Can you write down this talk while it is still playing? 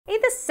In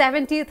the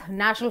 70th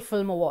National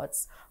Film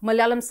Awards,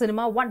 Malayalam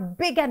cinema won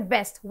big and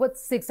best with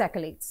 6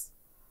 accolades.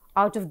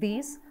 Out of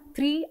these,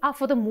 3 are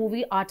for the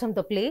movie Aattam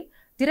the Play,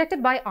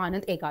 directed by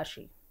Anand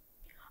Ekashi.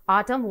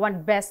 Aattam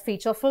won Best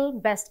Feature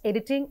Film, Best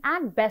Editing,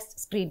 and Best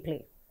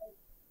Screenplay.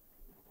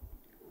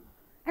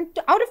 And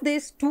out of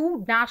these,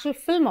 2 National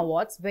Film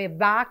Awards were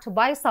backed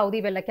by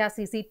Saudi Velakya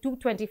CC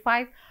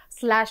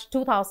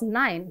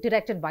 225/2009,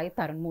 directed by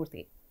Tarun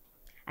Murthy.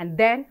 And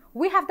then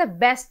we have the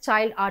Best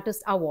Child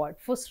Artist Award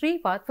for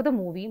Sripath for the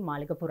movie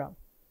Malikapuram.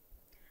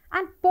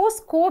 And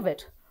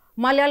post-COVID,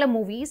 Malayalam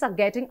movies are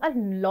getting a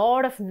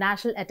lot of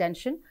national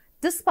attention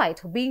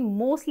despite being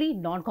mostly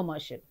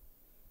non-commercial.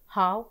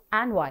 How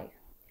and why?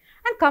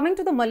 And coming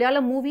to the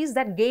Malayalam movies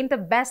that gained the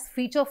Best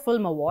Feature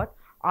Film Award,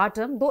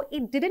 Aattam, though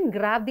it didn't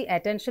grab the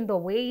attention the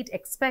way it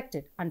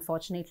expected,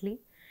 unfortunately,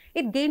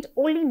 it gained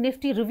only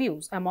nifty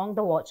reviews among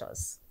the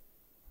watchers.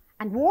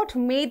 And what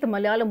made the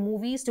Malayalam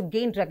movies to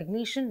gain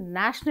recognition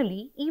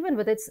nationally, even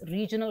with its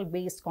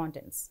regional-based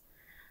contents?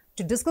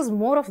 To discuss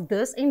more of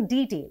this in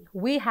detail,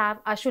 we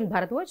have Ashwin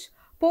Bharadwaj,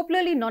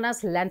 popularly known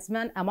as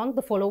Lensman among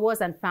the followers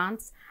and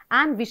fans,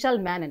 and Vishal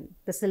Menon,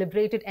 the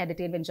celebrated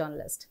entertainment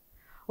journalist.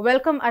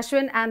 Welcome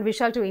Ashwin and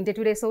Vishal to India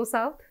Today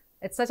SoSouth.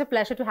 It's such a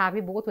pleasure to have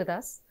you both with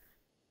us.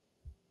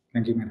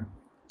 Thank you, Meera.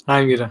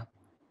 Hi, Meera.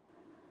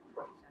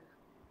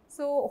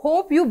 So,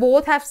 hope you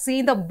both have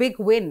seen the big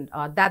win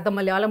that the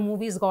Malayalam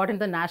movies got in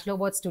the National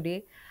Awards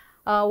today.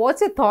 What's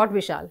your thought,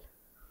 Vishal?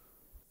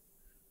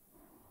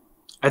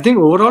 I think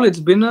overall it's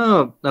been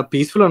a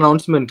peaceful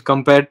announcement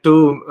compared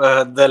to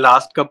the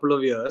last couple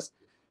of years.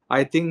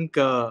 I think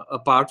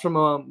apart from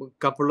a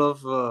couple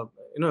of a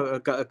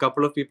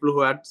couple of people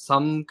who had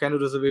some kind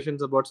of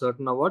reservations about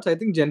certain awards, I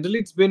think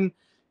generally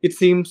it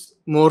seems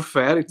more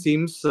fair. It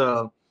seems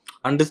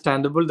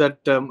understandable that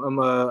a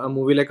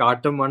movie like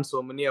Aattam won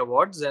so many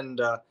awards,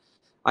 and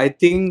I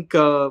think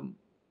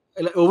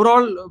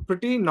overall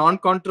pretty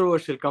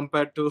non-controversial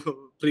compared to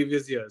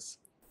previous years.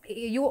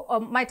 You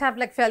might have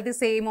felt the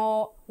same,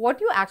 or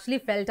what you actually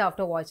felt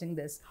after watching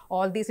this,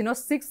 all these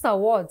 6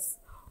 awards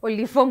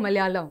only for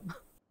Malayalam.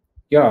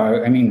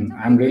 Yeah, I mean,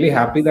 I'm really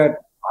happy that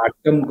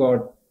Aattam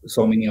got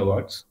so many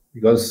awards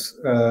because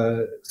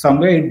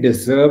somewhere it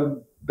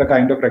deserved the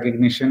kind of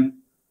recognition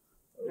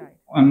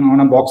on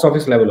a box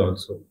office level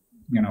also.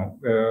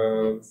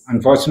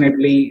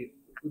 Unfortunately,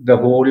 the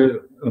whole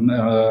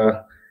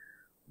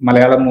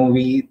Malayalam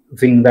movie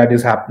thing that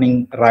is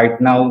happening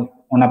right now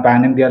on a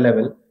pan-India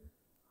level,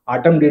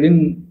 Aattam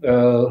didn't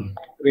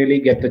really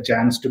get the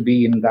chance to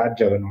be in that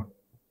juggernaut.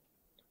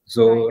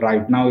 So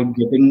right now, it's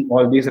getting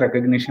all this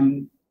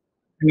recognition.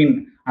 I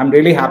mean, I'm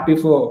really happy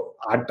for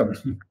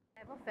Aattam. I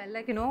never felt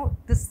like,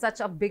 this such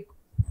a big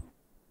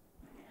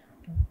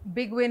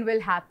win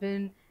will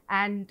happen,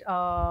 and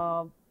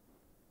all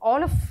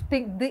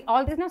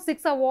these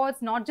 6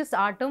 awards, not just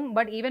Aattam,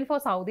 but even for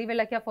Saudi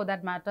Velakya for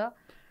that matter,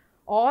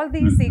 all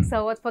these 6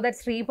 awards for that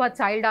Sripath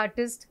child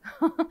artist,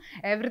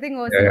 everything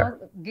was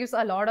gives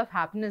a lot of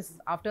happiness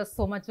after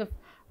so much of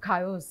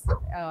chaos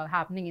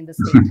happening in the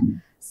state.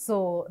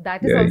 So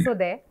that is also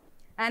there.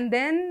 And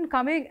then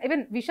coming,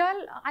 even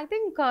Vishal, I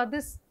think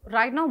this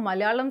right now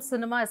Malayalam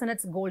cinema is in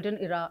its golden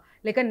era,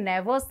 like a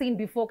never seen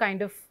before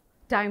kind of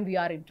time we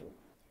are into.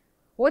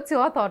 What's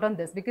your thought on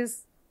this?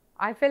 Because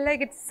I feel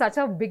like it's such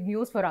a big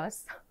news for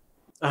us.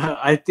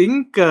 I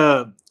think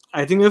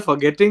we're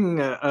forgetting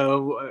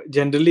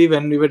generally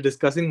when we were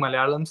discussing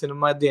Malayalam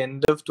cinema at the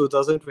end of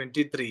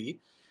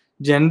 2023.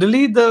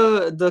 Generally,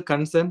 the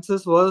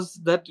consensus was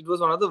that it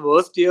was one of the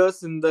worst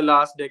years in the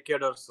last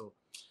decade or so.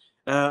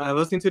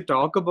 Ever since we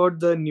talk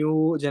about the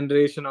new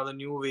generation or the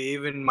new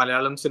wave in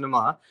Malayalam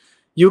cinema,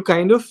 you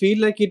kind of feel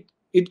like it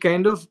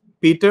kind of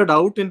petered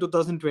out in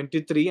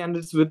 2023, and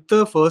it's with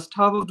the first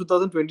half of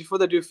 2024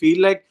 that you feel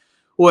like,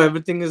 oh,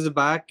 everything is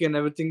back and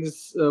everything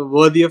is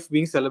worthy of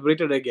being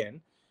celebrated again.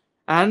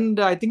 And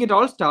I think it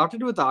all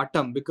started with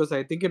Aattam, because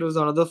I think it was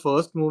one of the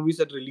first movies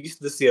that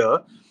released this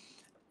year.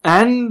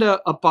 And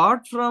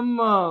apart from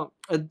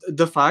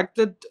the fact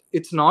that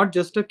it's not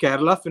just a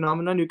Kerala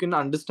phenomenon, you can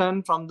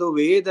understand from the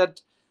way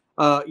that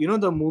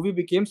the movie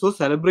became so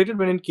celebrated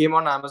when it came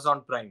on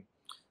Amazon Prime.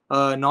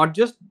 Not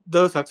just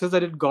the success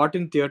that it got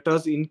in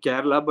theaters in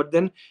Kerala, but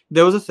then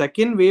there was a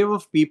second wave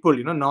of people,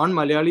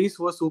 non-Malayalis,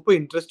 who were super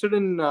interested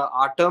in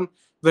Aattam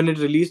when it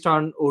released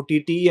on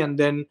OTT, and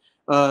then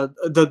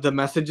the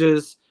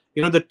messages,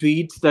 the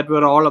tweets that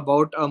were all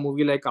about a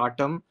movie like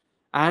Aattam.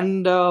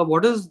 And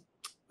what is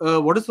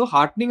so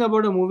heartening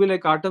about a movie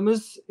like Aattam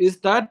is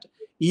that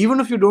even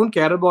if you don't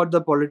care about the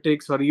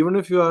politics, or even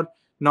if you are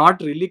not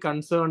really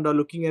concerned or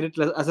looking at it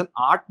as an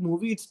art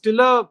movie, it's still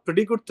a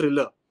pretty good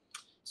thriller.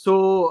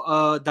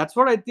 So that's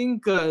what I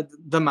think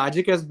the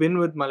magic has been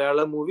with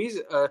Malayalam movies.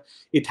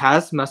 It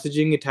has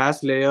messaging, it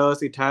has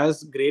layers, it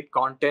has great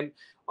content.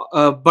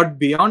 But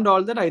beyond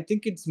all that, I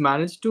think it's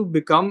managed to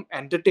become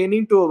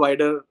entertaining to a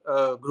wider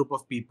group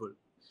of people,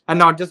 and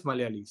not just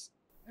Malayalis.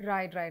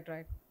 Right.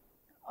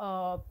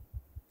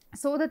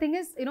 So the thing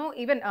is,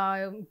 even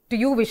to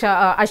you,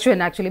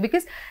 Ashwin, actually,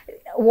 because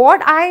what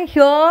I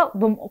hear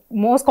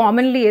most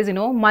commonly is,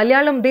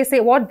 Malayalam, they say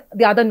what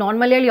the other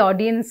non-Malayali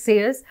audience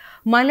says,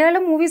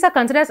 Malayalam movies are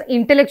considered as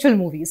intellectual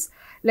movies.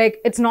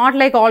 Like, it's not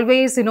like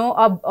always,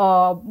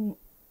 a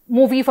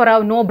movie for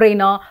a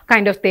no-brainer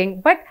kind of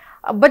thing.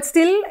 But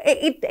still,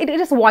 it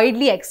is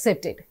widely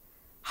accepted.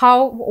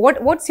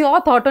 What's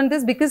your thought on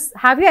this? Because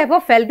have you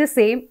ever felt the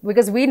same?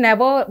 Because we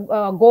never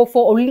go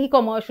for only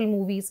commercial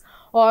movies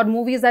or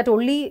movies that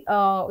only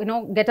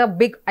get a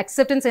big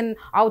acceptance in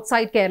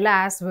outside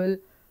Kerala as well.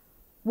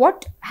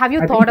 What have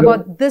you I thought think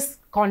about this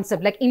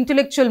concept, like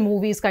intellectual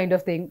movies kind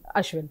of thing,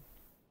 Ashwin?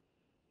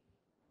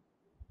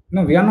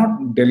 no, we are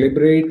not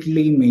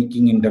deliberately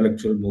making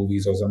intellectual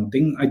movies or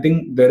something. I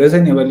think there is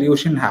an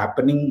evolution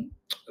happening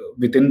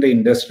within the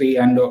industry,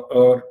 and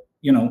or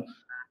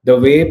the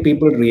way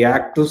people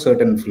react to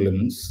certain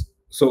films.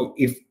 So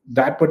if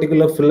that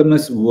particular film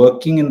is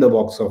working in the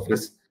box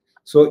office,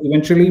 so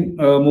eventually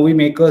movie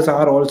makers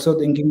are also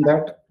thinking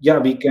that yeah,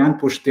 we can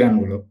push the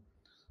envelope.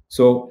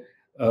 So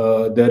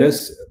there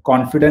is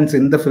confidence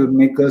in the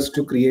filmmakers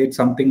to create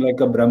something like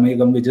a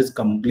Brahmegam, which is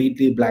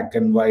completely black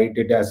and white.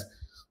 It has,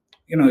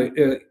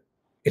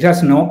 it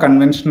has no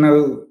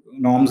conventional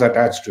norms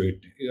attached to it.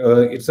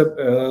 It's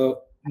a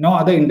No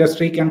other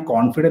industry can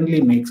confidently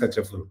make such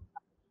a film.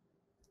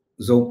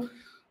 So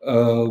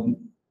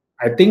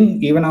I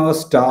think even our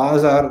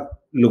stars are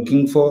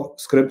looking for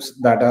scripts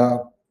that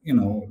are,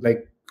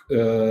 like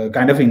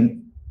kind of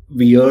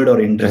weird or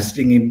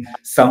interesting in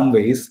some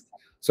ways,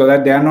 so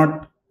that they are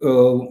not,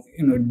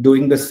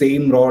 doing the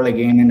same role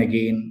again and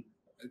again.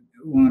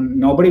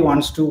 Nobody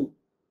wants to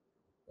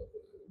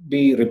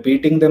be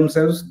repeating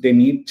themselves. They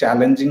need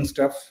challenging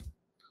stuff.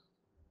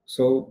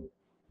 So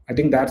I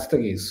think that's the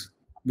case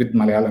with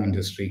Malayalam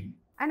industry.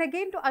 And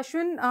again, to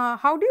Ashwin,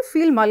 how do you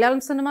feel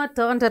Malayalam cinema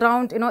turned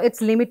around,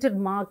 its limited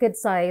market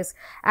size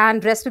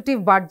and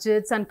restrictive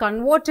budgets and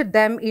converted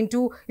them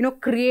into,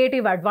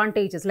 creative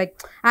advantages? Like,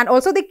 and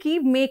also they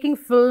keep making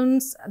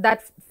films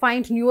that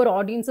find newer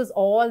audiences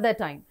all the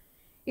time.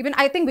 Even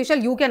I think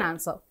Vishal, you can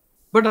answer.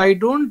 But I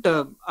don't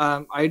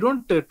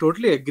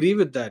totally agree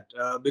with that,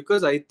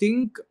 because I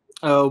think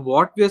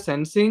what we are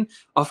sensing,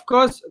 of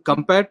course,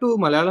 compared to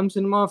Malayalam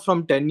cinema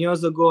from 10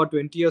 years ago or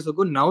 20 years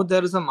ago, now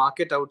there is a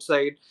market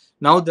outside.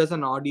 Now there's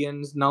an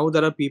audience. Now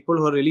there are people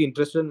who are really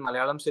interested in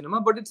Malayalam cinema,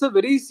 but it's a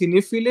very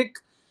cinephilic,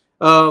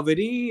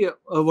 very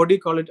what do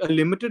you call it, a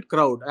limited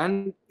crowd,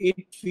 and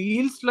it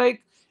feels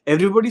like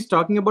everybody's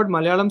talking about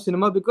Malayalam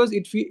cinema because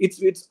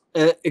it's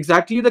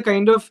exactly the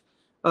kind of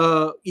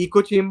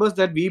echo chambers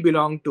that we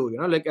belong to,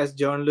 like as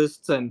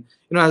journalists and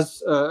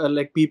as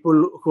like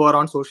people who are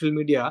on social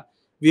media.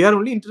 We are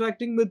only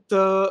interacting with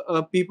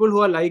people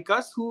who are like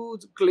us, who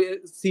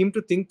seem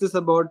to think this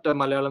about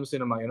Malayalam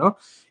cinema.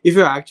 If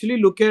you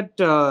actually look at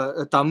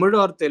Tamil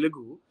or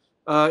Telugu,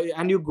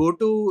 and you go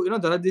to,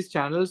 there are these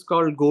channels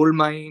called Gold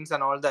Mines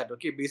and all that.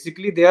 Okay,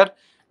 basically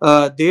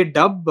they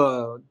dub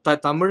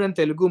Tamil and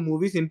Telugu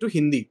movies into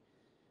Hindi.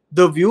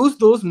 The views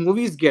those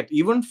movies get,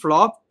 even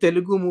flop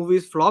Telugu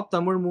movies, flop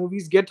Tamil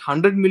movies, get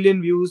 100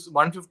 million views,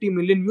 150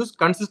 million views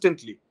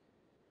consistently,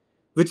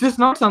 which is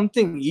not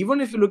something,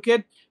 even if you look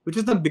at which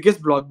is the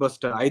biggest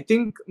blockbuster. I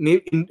think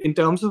in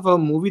terms of a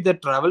movie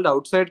that traveled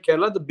outside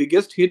Kerala, the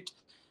biggest hit,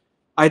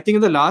 I think,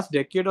 in the last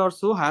decade or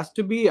so has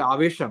to be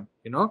Avesham,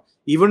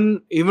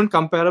 even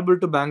comparable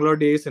to Bangalore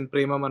Days and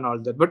Premam and all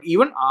that. But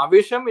even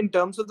Avesham, in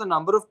terms of the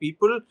number of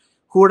people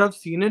who would have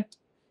seen it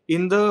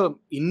in the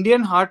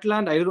Indian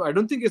heartland, I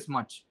don't think it's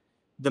much.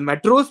 The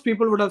metros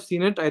people would have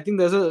seen it. I think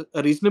there's a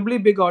reasonably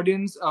big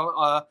audience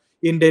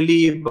in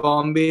Delhi,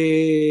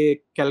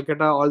 Bombay,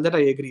 Calcutta, all that I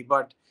agree.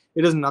 But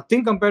it is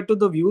nothing compared to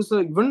the views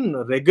even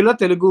regular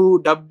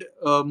Telugu dubbed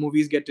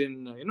movies get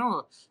in, UP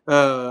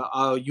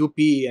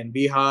and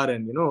Bihar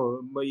and,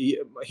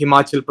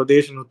 Himachal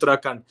Pradesh and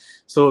Uttarakhand.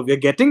 So we're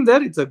getting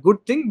there. It's a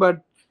good thing,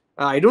 but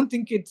I don't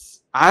think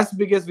it's as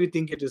big as we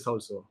think it is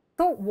also.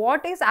 So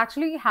what is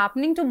actually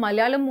happening to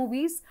Malayalam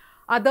movies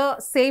at the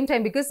same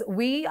time? Because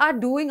we are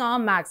doing our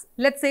max.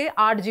 Let's say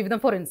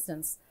Aattam, for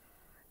instance.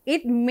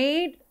 It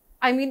made,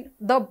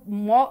 the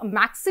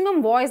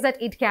maximum voice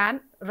that it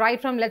can,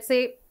 right from, let's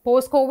say,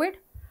 post-COVID.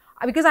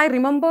 Because I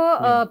remember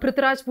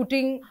Prithviraj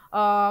putting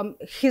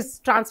his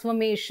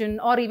transformation,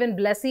 or even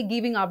Blessy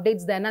giving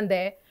updates then and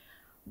there.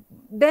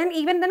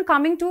 Then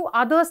coming to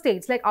other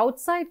states, like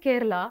outside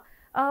Kerala,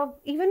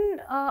 even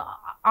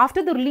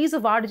after the release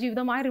of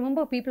Aattam, I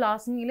remember people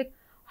asking me, like,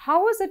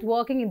 how is it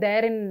working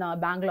there in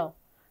Bangalore?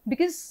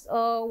 Because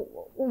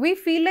we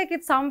feel like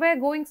it's somewhere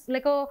going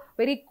like a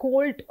very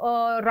cold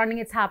running.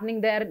 It's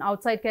happening there in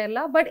outside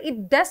Kerala, but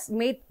it does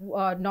make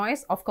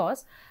noise, of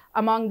course,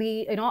 among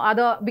the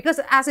other, because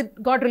as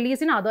it got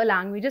released in other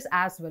languages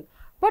as well.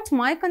 But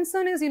my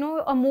concern is,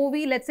 a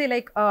movie, let's say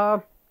like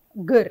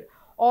Gir,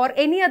 or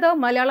any other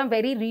Malayalam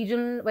very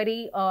regional,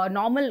 very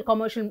normal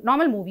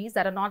movies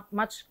that are not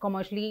much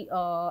commercially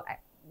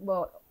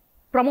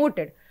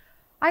promoted.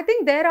 I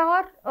think there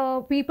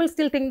are people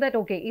still think that,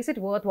 okay, is it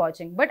worth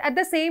watching? But at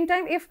the same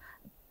time, if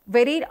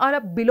very or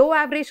a below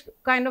average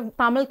kind of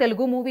Tamil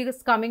Telugu movie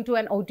is coming to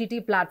an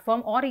OTT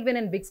platform or even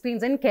in big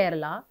screens in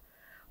Kerala,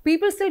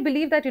 people still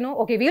believe that,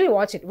 okay, we'll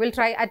watch it. We'll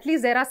try. At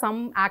least there are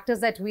some actors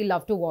that we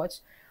love to watch.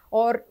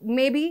 Or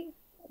maybe,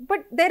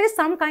 but there is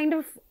some kind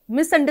of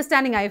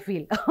misunderstanding, I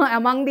feel,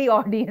 among the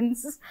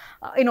audience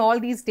in all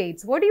these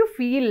states. What do you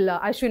feel,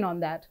 Ashwin, on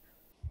that?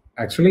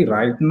 Actually,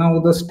 right now,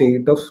 the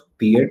state of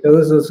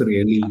theaters is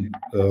really,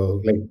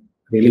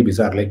 really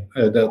bizarre.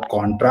 The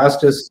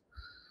contrast is,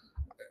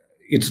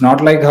 it's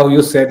not like how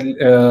you said,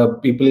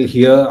 people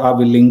here are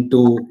willing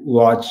to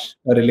watch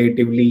a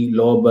relatively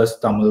low buzz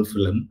Tamil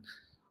film.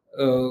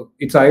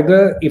 It's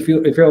either if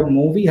your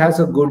movie has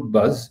a good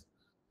buzz,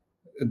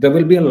 there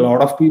will be a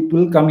lot of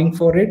people coming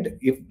for it.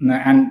 If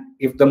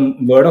the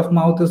word of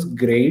mouth is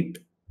great,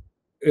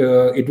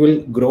 it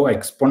will grow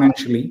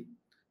exponentially.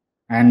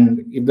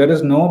 And if there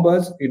is no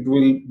buzz, it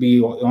will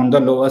be on the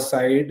lower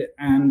side.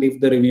 And if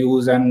the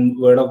reviews and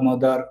word of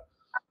mouth are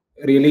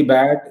really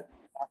bad,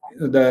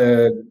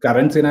 the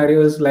current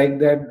scenario is like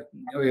that.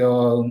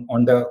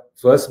 On the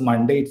first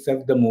Monday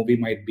itself, the movie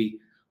might be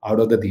out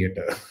of the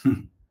theater.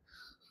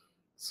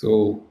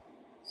 So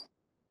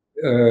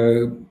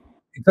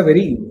it's a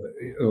very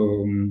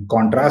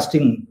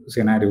contrasting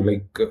scenario.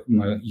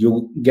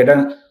 You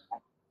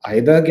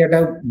either get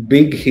a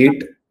big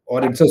hit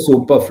or it's a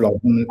super flop.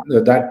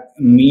 That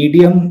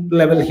medium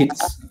level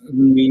hits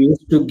we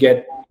used to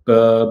get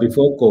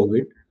before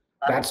COVID,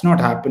 that's not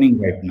happening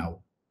right now.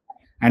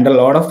 And a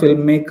lot of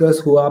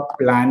filmmakers who are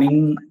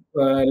planning,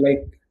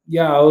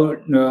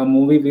 our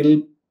movie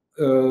will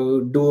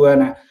do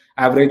an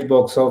average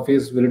box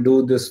office, will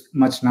do this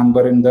much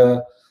number in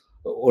the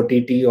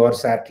OTT or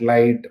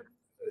satellite.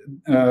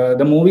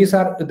 The movies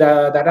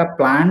that are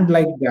planned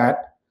like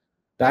that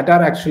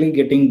are actually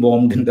getting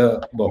bombed in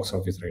the box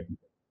office right now.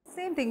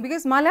 Same thing,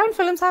 because Malayalam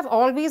films have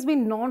always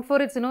been known for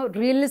its,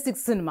 realistic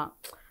cinema.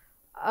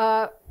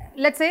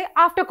 Let's say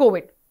after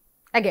COVID,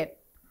 again.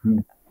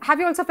 Have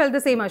you also felt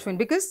the same, Ashwin?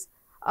 Because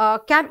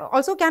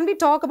can we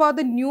talk about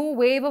the new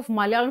wave of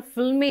Malayalam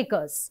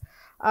filmmakers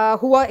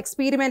who are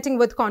experimenting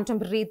with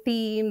contemporary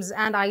themes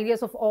and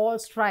ideas of all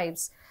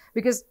stripes?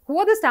 Because who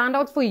are the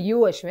standouts for you,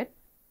 Ashwin?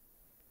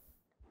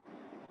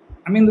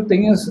 I mean, the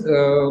thing is,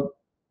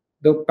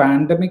 the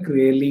pandemic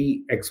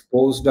really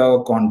exposed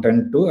our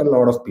content to a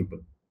lot of people.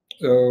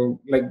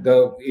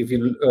 If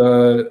you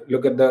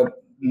look at the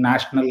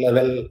national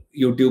level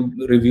YouTube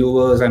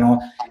reviewers and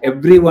all,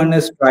 everyone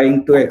is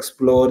trying to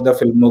explore the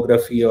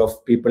filmography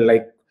of people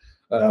like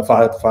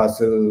Fahad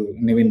Fasil,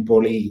 Nivin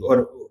Poli,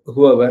 or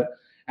whoever,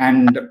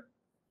 and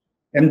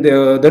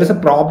there is a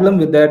problem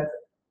with that.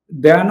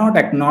 They are not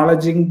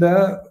acknowledging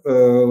the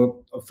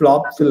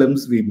flop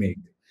films we make.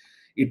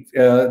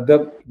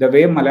 The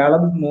way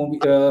Malayalam movie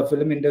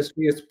film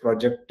industry is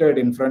projected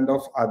in front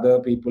of other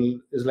people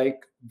is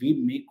like we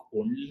make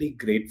only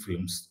great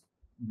films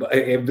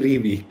every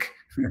week.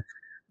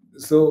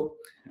 So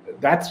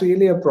that's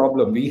really a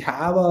problem. We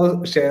have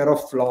a share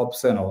of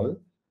flops and all.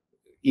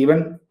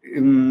 Even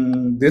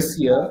in this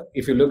year,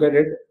 if you look at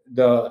it,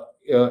 the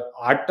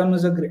Aattam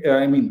is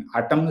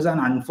Aattam is an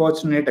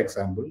unfortunate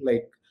example.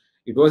 Like,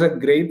 it was a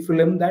great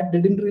film that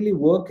didn't really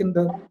work in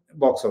the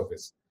box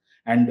office.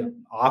 And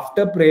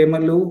after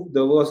Premalu,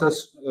 there was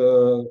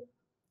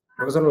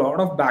a lot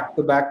of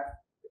back-to-back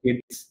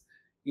hits.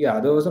 Yeah,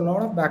 there was a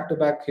lot of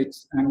back-to-back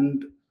hits,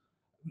 and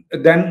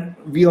then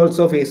we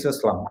also faced a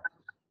slump.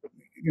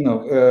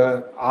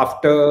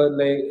 After,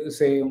 like,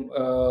 say,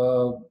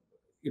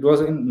 it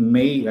was in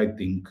May, I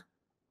think.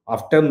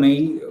 After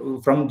May,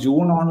 from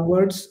June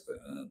onwards,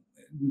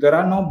 there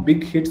are no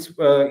big hits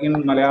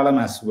in Malayalam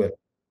as well.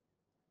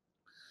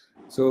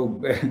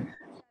 So,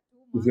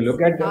 if you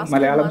look at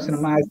Malayalam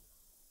cinema,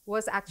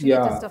 was actually a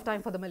test of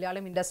time for the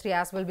Malayalam industry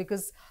as well,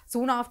 because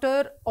soon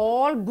after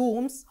all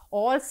booms,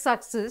 all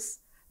success,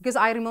 because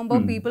I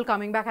remember people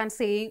coming back and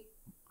saying,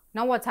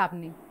 now what's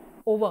happening?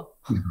 Over.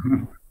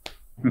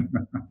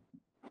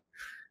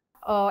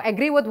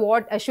 Agree with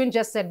what Ashwin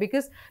just said,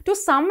 because to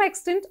some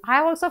extent,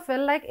 I also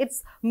felt like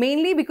it's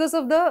mainly because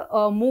of the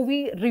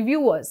movie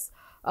reviewers.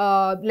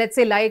 Let's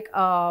say like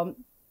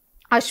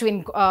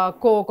Ashwin,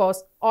 Kokos,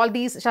 all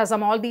these,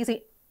 Shazam, all these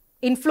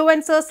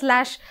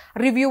influencers /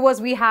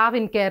 reviewers we have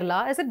in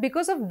Kerala. Is it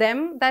because of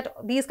them that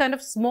these kind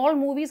of small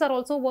movies are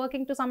also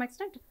working to some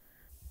extent?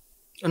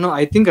 No,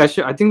 I think what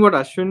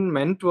Ashwin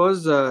meant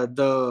was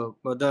the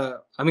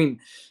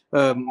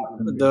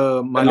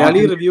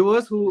Malayali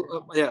reviewers who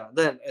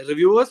the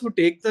reviewers who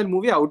take the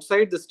movie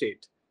outside the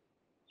state.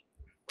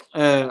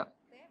 Even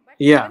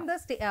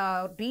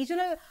the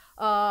regional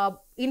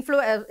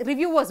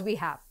reviewers we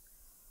have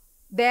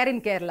there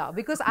in Kerala,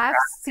 because I've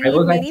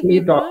seen many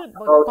people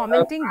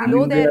commenting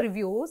below their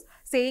reviews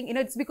saying,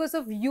 it's because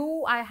of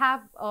you I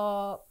have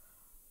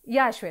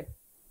Ashwin.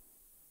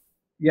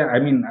 Yeah, I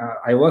mean,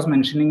 I was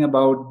mentioning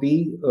about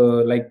the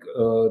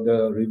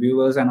the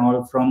reviewers and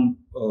all from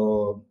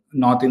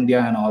North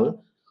India and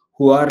all,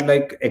 who are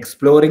like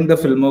exploring the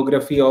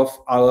filmography of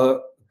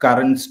our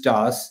current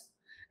stars,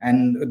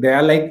 and they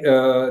are like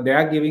they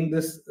are giving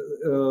this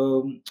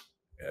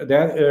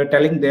they're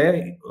telling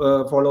their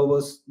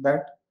followers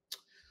that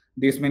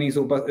these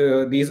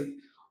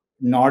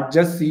not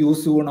just See You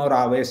Soon or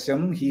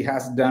Avesham, he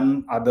has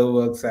done other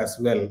works as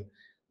well.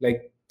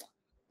 Like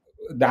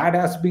that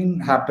has been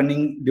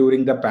happening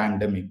during the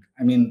pandemic.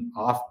 I mean,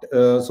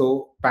 after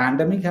so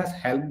pandemic has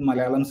helped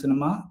Malayalam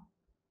cinema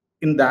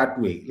in that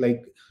way.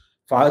 Like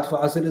Fahad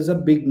Fasil is a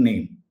big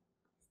name.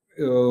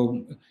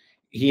 Um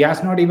he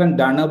has not even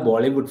done a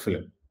Bollywood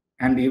film,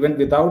 and even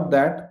without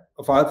that,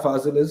 Fahad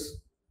Fasil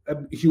is a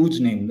huge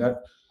name.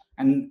 That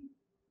and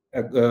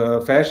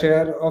a fair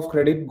share of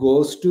credit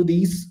goes to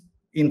these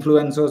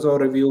influencers or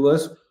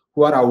reviewers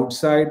who are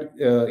outside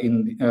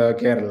in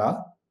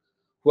Kerala,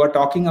 who are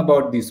talking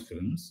about these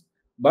films.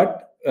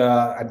 But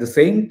at the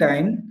same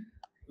time,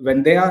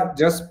 when they are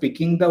just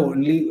picking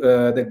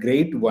the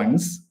great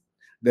ones,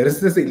 there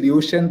is this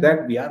illusion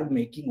that we are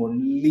making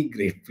only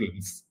great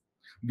films.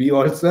 We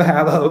also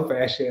have our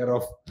fair share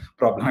of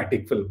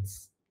problematic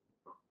films.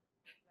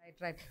 Right,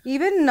 right.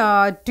 Even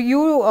to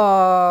you,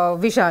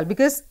 Vishal,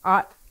 because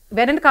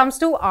when it comes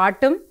to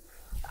Aattam,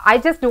 I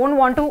just don't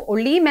want to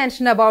only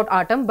mention about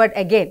Aattam, but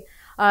again,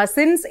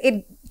 since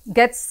it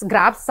gets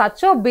grabbed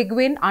such a big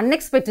win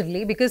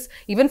unexpectedly, because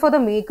even for the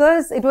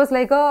makers, it was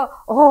like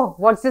oh,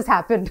 what's this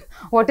happened?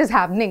 What is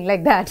happening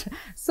like that?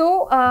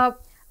 So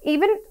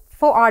even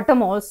for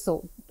Aattam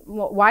also,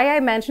 why I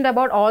mentioned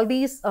about all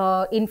these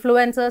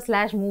influencers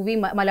slash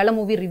Malayalam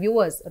movie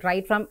reviewers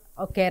right from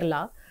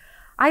Kerala,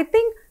 I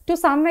think to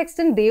some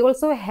extent they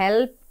also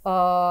help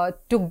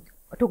to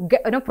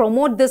get,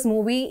 promote this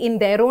movie in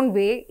their own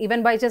way,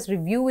 even by just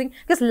reviewing.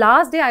 Because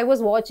last day I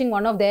was watching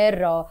one of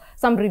their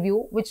some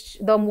review, which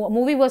the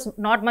movie was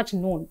not much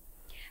known.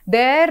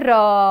 There,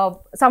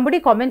 somebody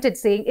commented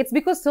saying, it's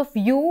because of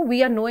you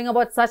we are knowing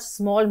about such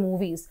small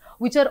movies,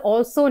 which are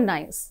also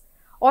nice,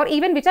 or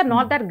even which are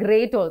not that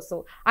great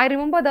also. I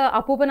remember the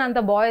Appupan and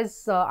the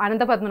boys,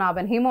 Ananda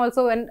Padmanabhan, him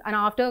also, and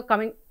after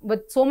coming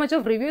with so much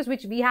of reviews,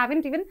 which we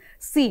haven't even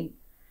seen.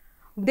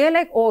 They're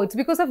like, oh, it's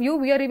because of you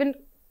we are even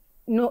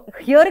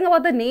hearing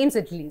about the names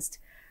at least.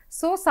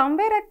 So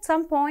somewhere at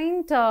some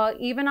point,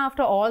 even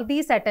after all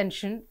these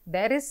attention,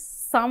 there is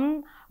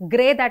some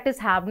grey that is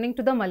happening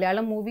to the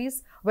Malayalam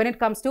movies when it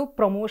comes to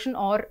promotion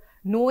or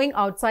knowing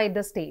outside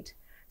the state.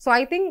 So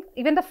I think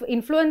even the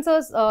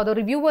influencers, the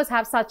reviewers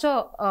have such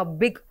a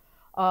big,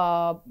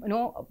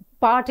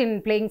 part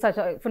in playing such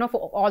a, for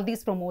all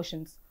these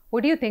promotions.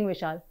 What do you think,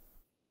 Vishal?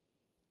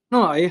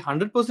 No, I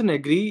 100%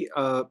 agree.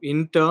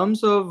 In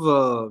terms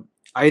of,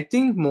 I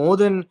think more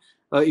than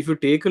if you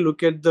take a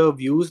look at the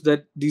views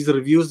that these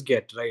reviews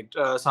get, right?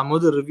 Some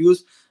of the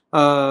reviews,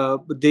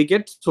 they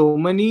get so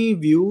many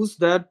views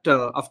that,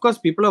 of course,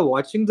 people are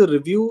watching the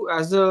review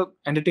as a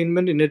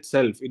entertainment in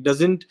itself. It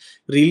doesn't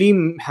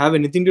really have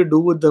anything to do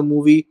with the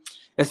movie,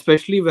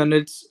 especially when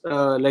it's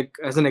like,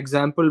 as an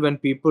example, when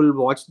people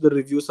watch the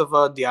reviews of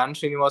a Dhyan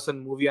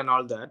Srinivasan movie and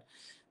all that,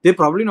 they're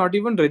probably not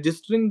even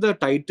registering the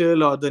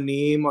title or the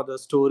name or the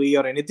story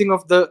or anything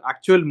of the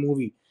actual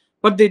movie,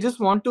 but they just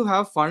want to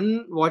have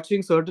fun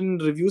watching certain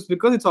reviews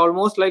because it's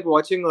almost like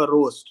watching a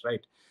roast,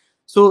 right?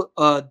 So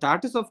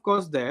that is of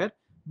course there.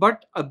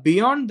 But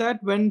beyond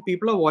that, when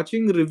people are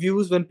watching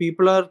reviews, when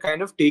people are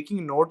kind of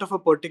taking note of a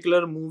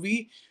particular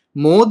movie,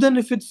 more than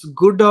if it's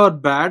good or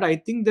bad, I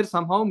think they're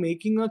somehow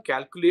making a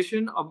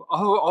calculation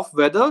of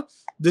whether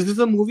this is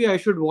a movie I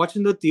should watch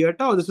in the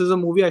theater or this is a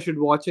movie I should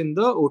watch in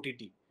the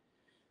OTT.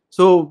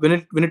 So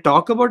when you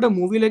talk about a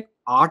movie like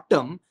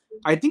Aattam,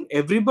 I think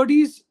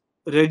everybody's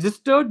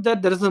registered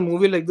that there is a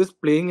movie like this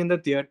playing in the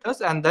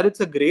theaters and that it's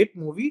a great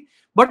movie,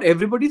 but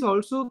everybody's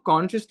also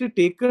consciously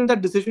taken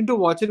that decision to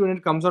watch it when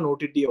it comes on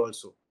OTT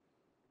also.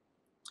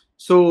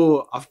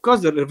 So of course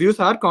the reviews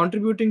are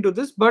contributing to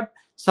this, but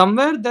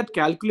somewhere that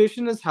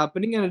calculation is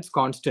happening and it's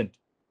constant.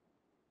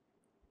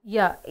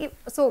 Yeah, if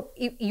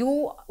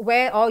you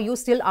were or you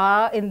still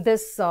are in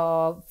this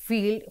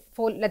field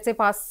for, let's say,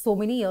 past so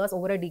many years,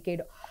 over a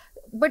decade,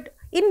 but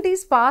in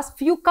these past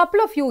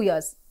couple of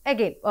years,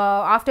 again,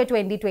 after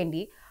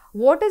 2020,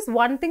 what is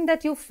one thing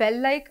that you felt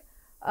like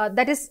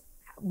that is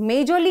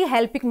majorly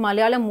helping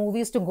Malayalam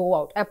movies to go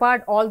out,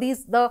 apart all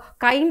these, the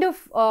kind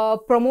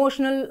of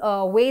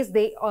promotional ways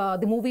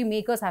the movie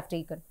makers have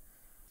taken?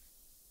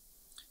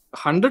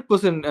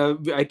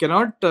 100%. I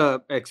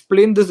cannot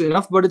explain this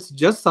enough, but it's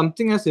just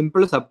something as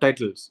simple as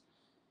subtitles.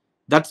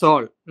 That's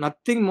all.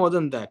 Nothing more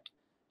than that.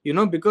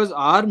 Because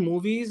our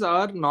movies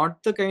are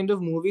not the kind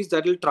of movies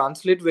that will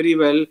translate very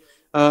well.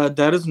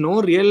 There is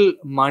no real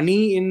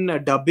money in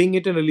dubbing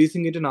it and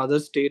releasing it in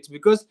other states,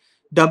 because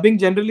dubbing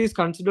generally is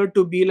considered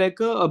to be like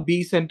a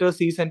B center,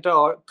 C center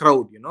or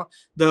crowd.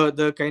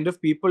 The kind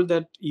of people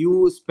that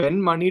you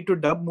spend money to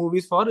dub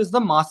movies for is the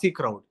massy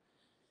crowd.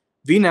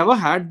 We never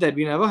had that.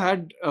 We never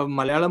had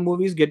Malayalam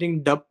movies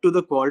getting dubbed to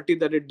the quality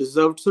that it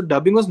deserved. So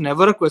dubbing was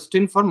never a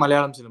question for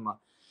Malayalam cinema.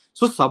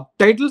 So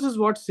subtitles is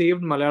what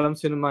saved Malayalam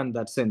cinema in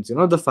that sense.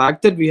 The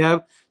fact that we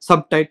have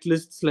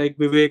subtitlists like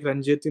Vivek,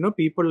 Ranjit,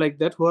 people like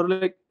that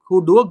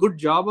who do a good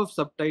job of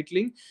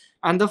subtitling,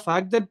 and the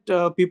fact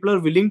that people are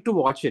willing to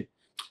watch it.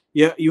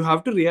 yeah, you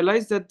have to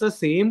realize that the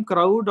same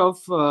crowd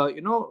of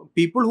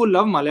people who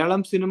love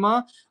Malayalam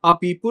cinema are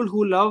people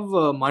who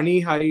love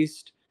Money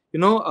Heist,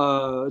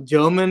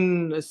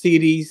 German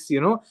series,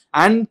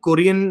 and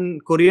Korean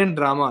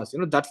dramas.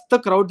 That's the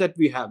crowd that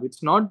we have.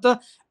 It's not the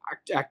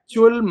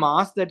actual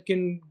mass that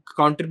can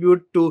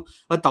contribute to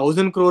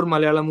 1,000 crore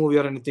Malayalam movie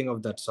or anything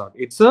of that sort.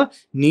 It's a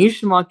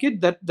niche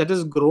market that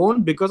has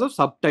grown because of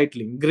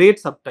subtitling,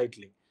 great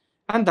subtitling,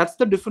 and that's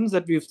the difference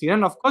that we've seen.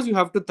 And of course, you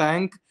have to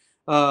thank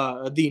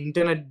the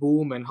internet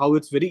boom and how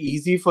it's very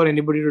easy for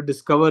anybody to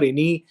discover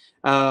any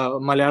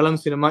Malayalam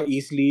cinema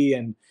easily,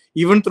 and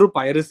even through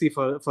piracy,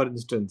 for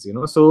instance.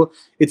 So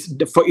it's,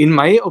 in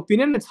my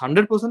opinion, it's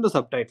 100% the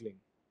subtitling.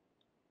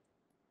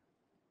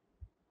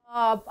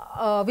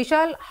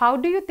 Vishal, how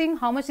do you think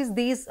how much is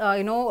these,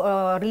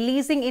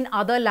 releasing in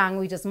other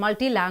languages,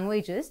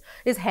 multi-languages,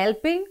 is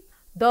helping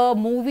the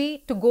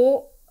movie to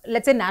go,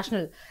 let's say,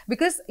 national?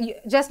 Because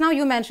just now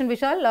you mentioned,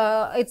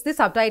 Vishal, it's the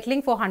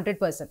subtitling for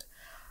 100%.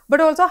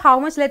 But also how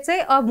much, let's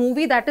say, a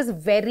movie that is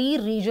very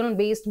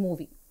regional-based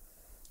movie.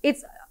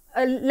 It's,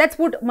 let's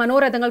put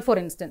Manorathangal, for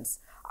instance.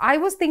 I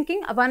was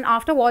thinking,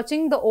 after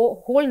watching the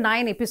whole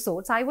 9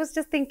 episodes, I was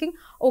just thinking,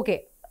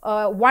 okay,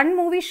 one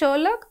movie,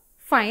 Sherlock,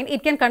 fine,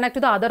 it can connect to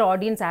the other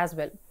audience as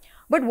well.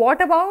 But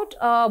what about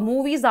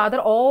movies, the other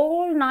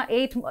all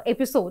 8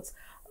 episodes?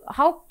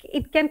 How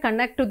it can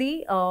connect to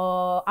the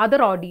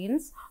other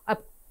audience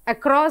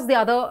across the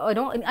other,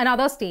 in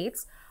other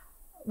states,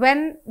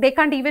 when they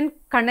can't even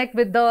connect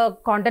with the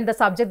content, the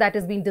subject that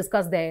is being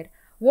discussed there?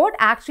 What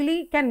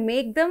actually can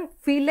make them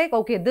feel like,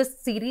 okay,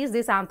 this series,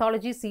 this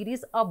anthology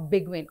series, a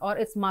big win, or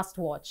it's must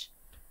watch?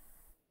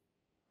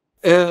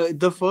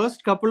 The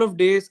first couple of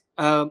days,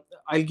 I'll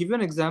give you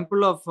an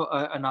example of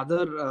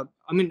another.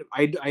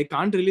 I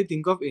can't really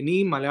think of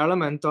any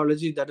Malayalam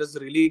anthology that has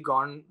really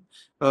gone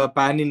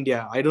pan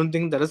India. I don't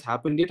think that has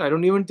happened yet. I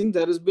don't even think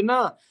there has been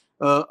a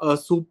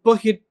super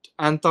hit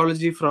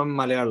anthology from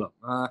Malayalam.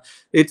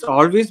 It's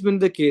always been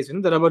the case.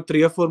 There are about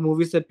 3 or 4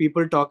 movies that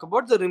people talk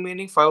about. The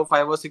remaining 5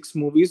 or 6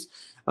 movies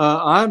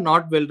are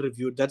not well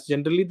reviewed. That's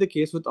generally the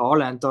case with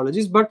all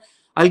anthologies. But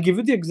I'll give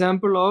you the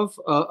example of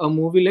a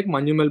movie like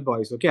Manjumal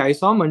Boys. Okay, I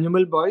saw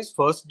Manjumal Boys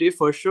first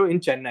show in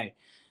Chennai,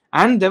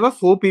 and there were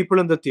 4 people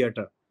in the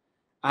theater.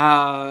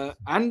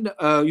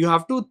 You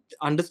have to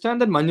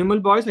understand that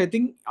Manjumal Boys, I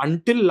think,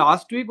 until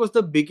last week was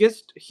the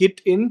biggest hit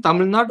in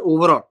Tamil Nadu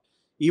overall.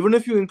 Even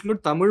if you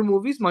include Tamil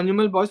movies,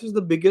 Manjumal Boys was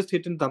the biggest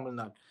hit in Tamil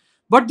Nadu.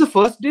 But the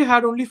first day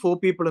had only 4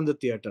 people in the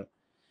theater.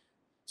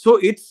 So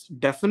it's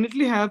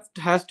definitely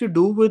has to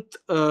do with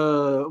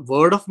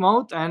word of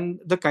mouth, and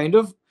the kind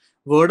of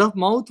word of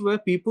mouth where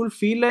people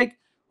feel like,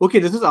 okay,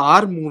 this is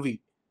our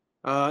movie.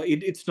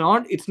 It's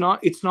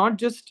not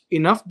just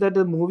enough that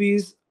the movie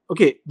is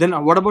okay. Then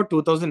what about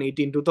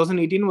 2018?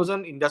 2018 was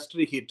an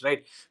industry hit,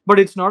 right? But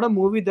it's not a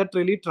movie that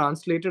really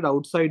translated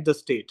outside the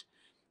state.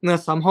 Now,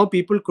 somehow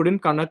people couldn't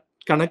connect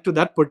to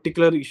that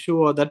particular issue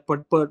or that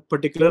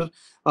particular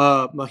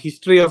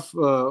history of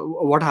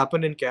what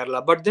happened in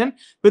Kerala. But then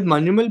with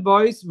Manjumal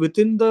Boys,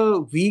 within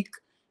the week,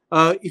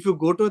 if you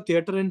go to a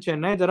theater in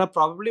Chennai, there are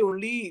probably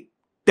only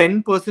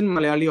 10%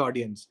 Malayali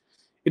audience.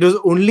 It was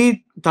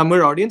only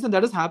Tamil audience, and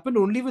that has happened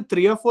only with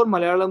 3 or 4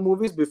 Malayalam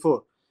movies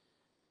before.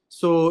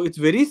 So it's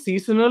very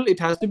seasonal. It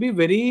has to be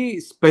very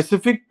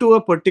specific to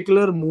a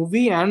particular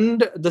movie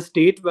and the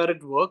state where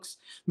it works.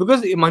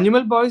 Because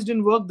Manjumal Boys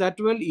didn't work that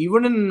well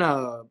even in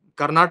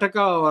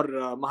Karnataka or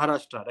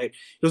Maharashtra, right?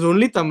 It was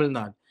only Tamil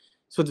Nadu.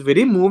 So it's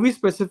very movie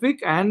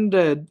specific, and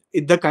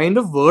the kind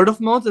of word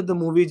of mouth that the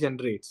movie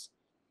generates,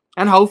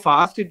 and how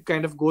fast it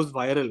kind of goes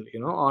viral,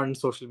 on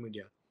social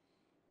media.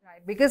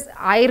 Right, because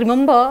I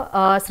remember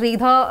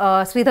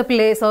Sridhar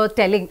Pillai sir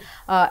telling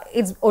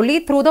it's only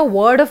through the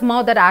word of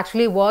mouth that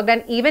actually worked,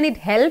 and even it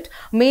helped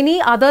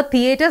many other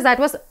theaters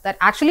that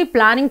actually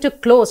planning to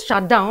close,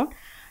 shut down,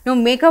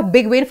 make a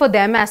big win for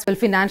them as well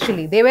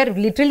financially. They were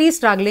literally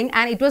struggling,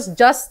 and it was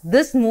just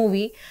this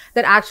movie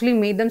that actually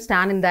made them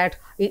stand in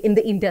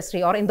the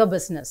industry or in the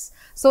business.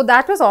 So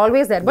that was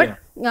always there. But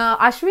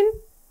Ashwin,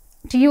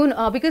 to you,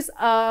 because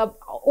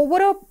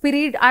over a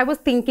period, I was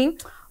thinking,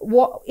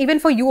 even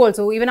for you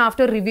also, even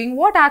after reviewing,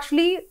 what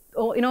actually,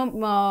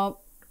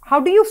 how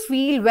do you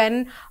feel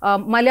when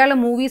Malayalam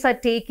movies are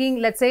taking,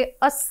 let's say,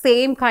 a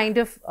same kind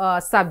of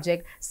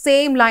subject,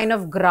 same line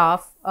of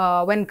graph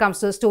when it comes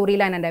to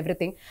storyline and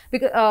everything?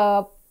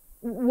 Because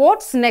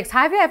what's next?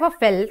 Have you ever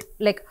felt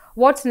like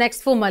what's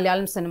next for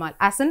Malayalam cinema?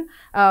 As in,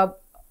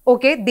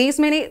 okay, these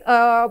many,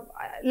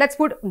 let's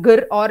put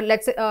Gir, or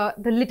let's say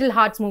the Little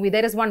Hearts movie.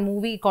 There is one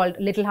movie called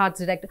Little Hearts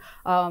direct,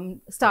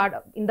 starred.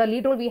 In the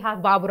lead role, we have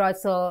Baburaj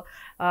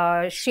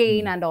sir,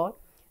 Shane and all.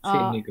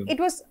 It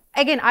was,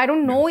 again, I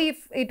don't know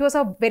if it was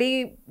a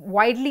very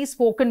widely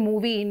spoken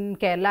movie in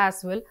Kerala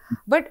as well.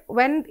 But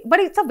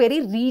it's a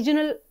very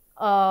regional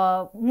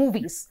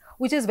movies,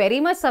 which is very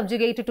much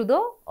subjugated to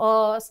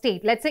the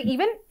state. Let's say,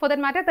 even for that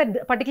matter,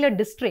 that particular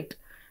district,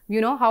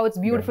 how it's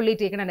beautifully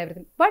taken and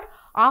everything. But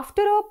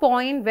after a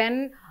point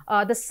when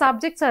the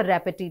subjects are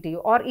repetitive,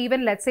 or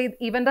even, let's say,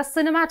 even the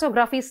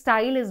cinematography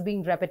style is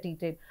being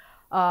repetitive.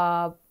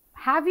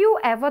 Have you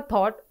ever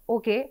thought,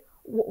 okay,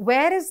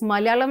 where is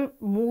Malayalam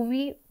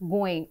movie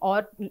going,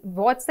 or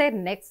what's their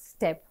next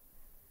step?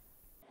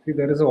 See,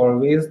 there is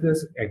always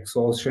this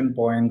exhaustion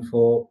point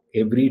for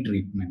every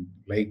treatment.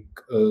 Like,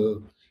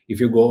 if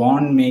you go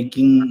on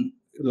making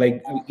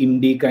like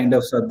indie kind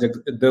of subjects,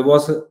 there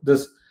was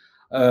this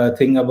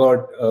thing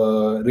about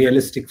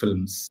realistic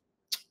films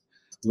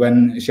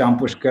when Shyam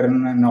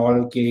Pushkaran and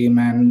all came,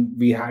 and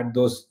we had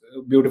those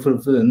beautiful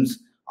films.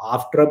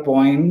 After a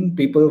point,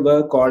 people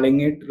were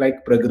calling it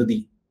like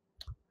Prakriti.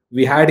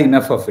 We had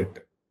enough of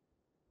it.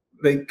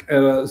 Like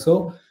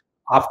so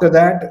after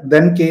that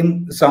then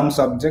came some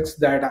subjects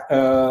that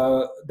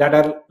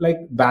are like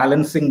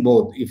balancing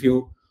both. If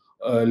you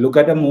look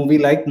at a movie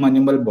like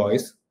Manual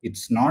Boys,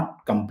 it's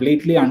not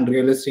completely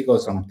unrealistic or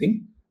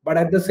something, but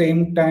at the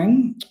same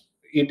time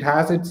it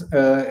has its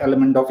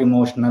element of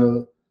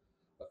emotional,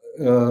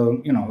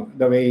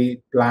 the way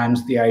it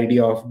plans the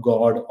idea of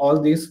God, all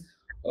these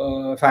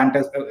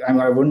fantasy,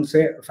 I wouldn't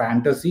say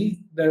fantasy,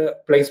 the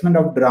placement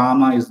of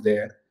drama is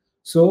there.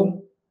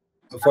 So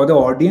for the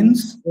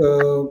audience,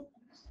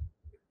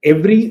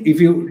 every if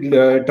you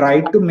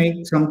try to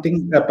make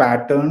something a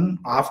pattern,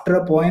 after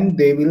a point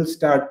they will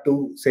start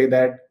to say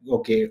that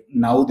okay,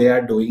 now they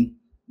are doing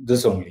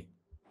this only.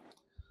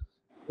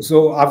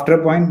 So after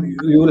a point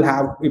you will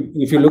have,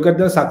 if you look at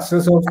the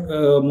success of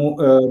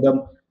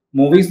the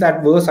movies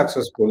that were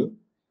successful,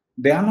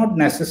 they are not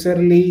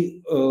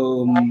necessarily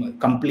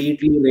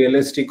completely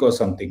realistic or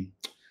something.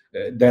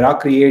 There are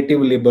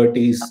creative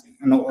liberties,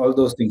 all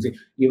those things.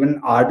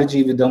 Even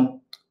Ardjividam,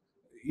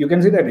 you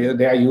can see that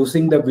they are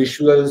using the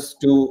visuals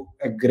to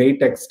a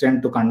great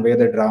extent to convey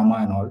the drama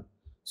and all.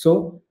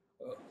 So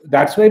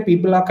that's why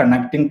people are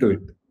connecting to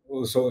it.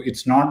 So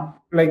it's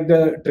not like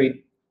the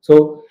treat.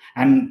 So,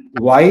 and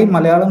why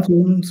Malayalam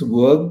films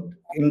worked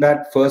in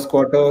that first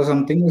quarter or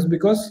something is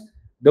because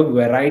the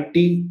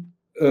variety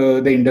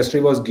the industry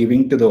was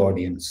giving to the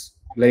audience.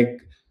 Like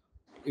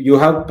you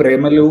have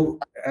Premalu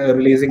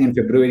releasing in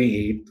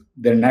February 8th.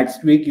 The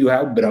next week you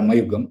have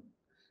Brahmayugam,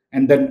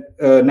 and then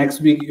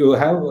next week you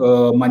have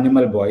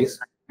Manyamal Boys,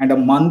 and a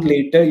month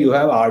later you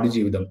have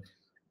Adu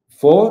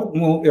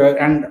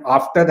and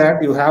after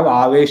that you have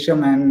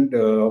Avesham and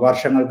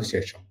Varshangal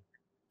Vishesham.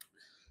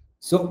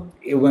 So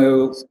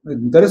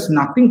there is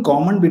nothing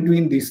common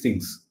between these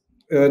things,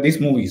 these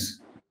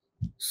movies.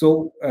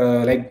 So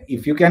like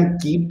if you can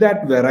keep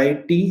that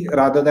variety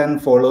rather than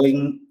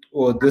following,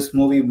 oh, this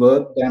movie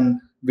worked, then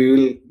we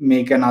will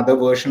make another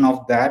version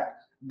of that,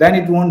 then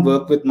it won't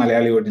work with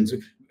Malayali audience.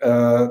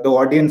 The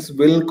audience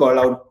will call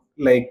out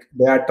like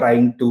they are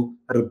trying to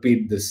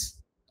repeat this.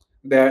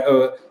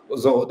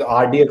 So the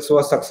RDX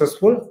was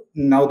successful.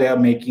 Now they are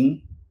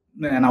making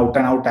an out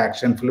and out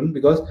action film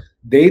because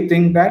they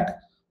think that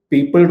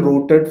people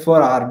rooted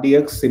for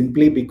RDX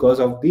simply because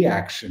of the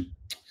action.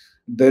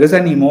 There is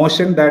an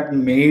emotion that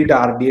made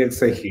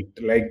RDX a hit.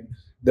 Like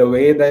the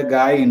way the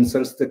guy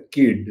insults the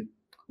kid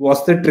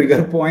was the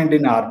trigger point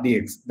in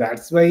RDX.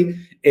 That's why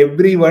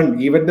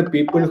everyone, even the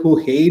people who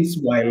hates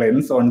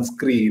violence on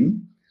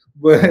screen,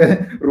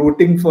 were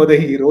rooting for the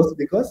heroes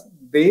because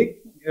they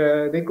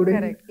couldn't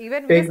Correct.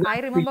 Even because take the I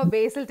remember scene.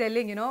 Basil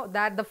telling,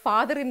 that the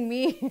father in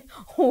me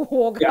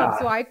woke up, Yeah,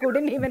 so I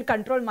couldn't even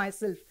control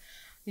myself.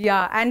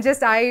 Yeah, and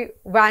just I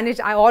vanished.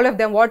 All of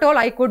them, what all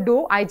I could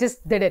do, I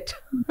just did it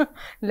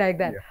like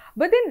that. yeah.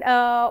 But then,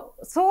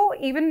 so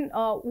even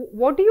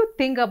what do you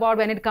think about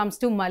when it comes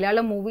to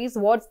Malayalam movies?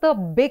 What's the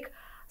big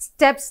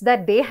steps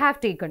that they have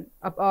taken?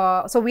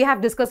 So we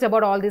have discussed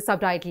about all this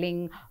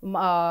subtitling,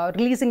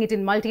 releasing it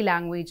in multi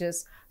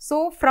languages.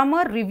 So from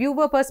a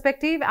reviewer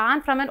perspective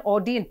and from an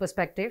audience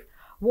perspective,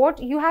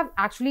 what you have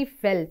actually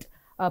felt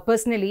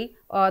personally,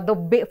 for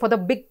the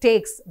big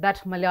takes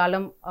that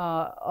Malayalam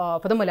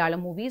for the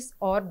Malayalam movies,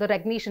 or the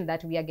recognition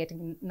that we are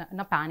getting in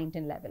a pan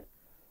Indian level.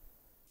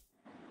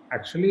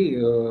 Actually,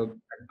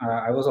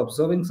 I was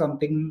observing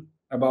something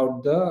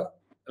about the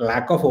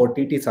lack of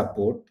OTT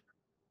support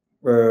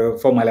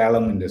for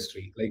Malayalam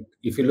industry. Like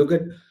if you look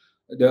at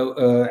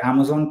the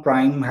Amazon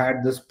Prime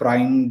had this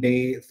Prime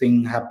Day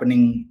thing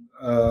happening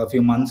a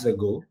few months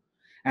ago,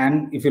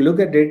 and if you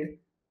look at it,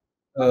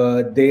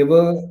 they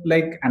were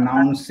like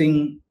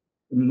announcing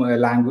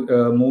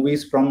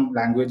movies from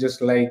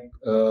languages like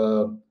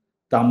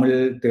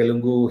Tamil,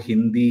 Telugu,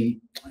 Hindi,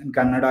 and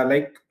Kannada.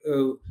 Like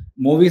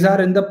movies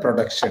are in the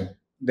production.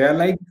 They are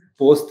like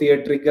post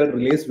theatrical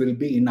release will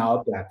be in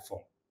our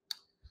platform.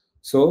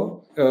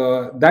 So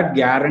that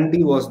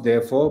guarantee was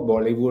there for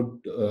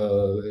Bollywood,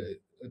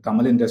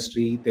 Tamil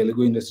industry,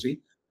 Telugu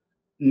industry.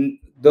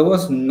 There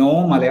was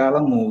no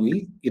Malayalam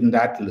movie in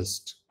that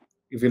list.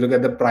 If you look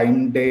at the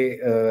Prime Day,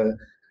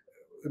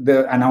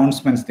 the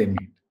announcements they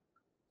made.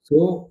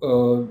 So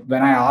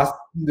when I asked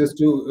this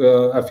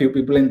to a few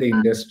people in the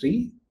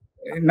industry,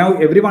 now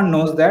everyone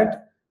knows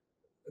that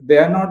they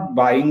are not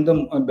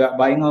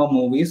buying our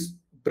movies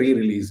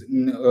pre-release.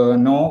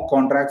 No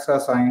contracts are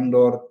signed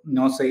or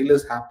no sale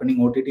is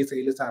happening, OTT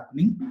sale is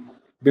happening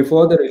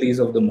before the release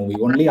of the movie.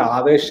 Only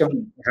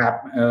Avesham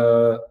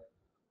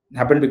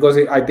happened because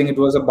I think it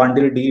was a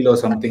bundle deal or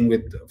something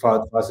with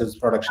Fasil's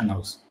production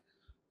house.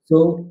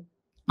 So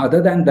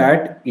other than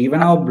that,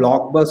 even our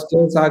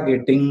blockbusters are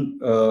getting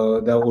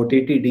the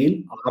OTT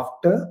deal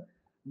after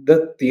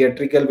the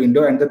theatrical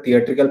window and the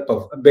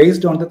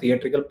based on the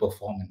theatrical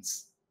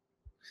performance.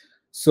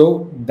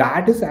 So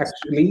that is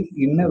actually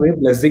in a way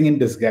blessing in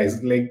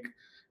disguise. Like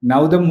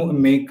now the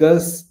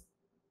makers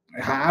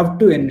have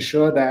to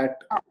ensure that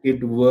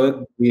it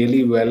worked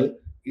really well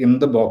in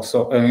the box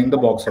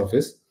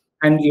office,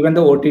 and even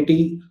the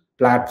OTT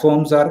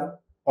platforms are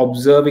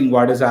observing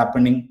what is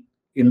happening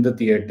in the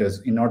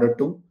theaters in order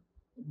to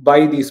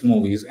buy these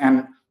movies,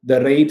 and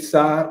the rates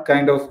are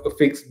kind of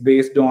fixed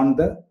based on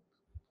the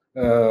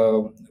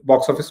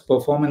box office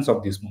performance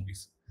of these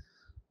movies.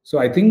 So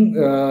I think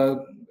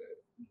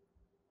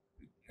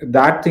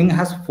that thing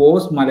has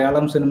forced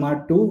Malayalam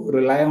cinema to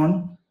rely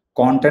on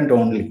content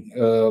only.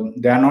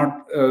 They are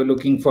not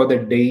looking for the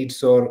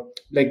dates or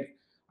like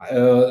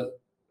uh,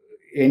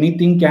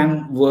 anything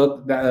can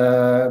work.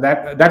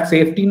 That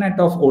safety net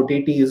of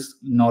OTT is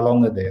no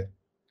longer there.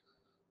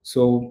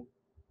 So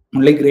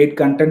only great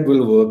content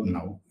will work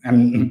now,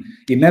 and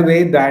in a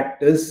way that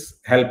is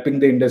helping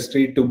the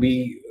industry to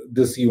be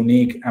this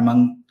unique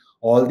among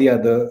all the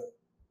other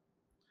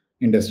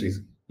industries.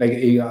 Like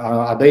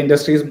other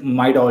industries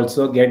might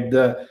also get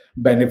the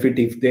benefit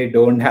if they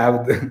don't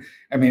have the,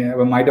 I mean,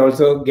 might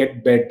also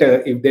get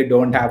better if they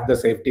don't have the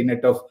safety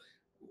net of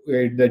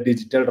the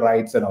digital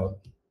rights and all.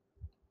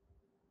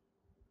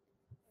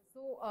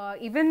 So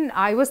even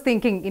I was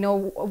thinking,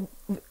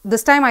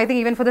 this time I think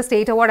even for the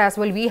state award as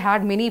well, we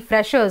had many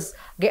freshers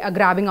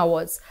grabbing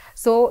awards.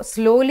 So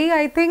slowly,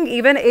 I think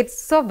even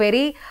it's a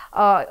very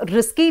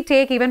risky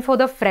take even for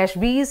the fresh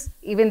bees,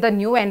 even the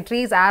new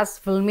entries as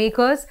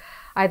filmmakers.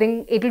 I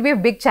think it will be a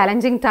big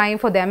challenging time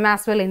for them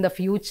as well in the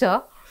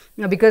future.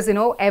 Because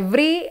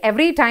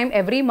every time,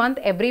 every month,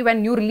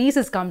 when new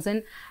releases comes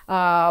in,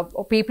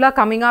 people are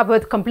coming up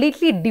with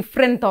completely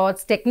different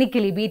thoughts,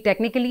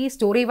 technically,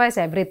 story wise,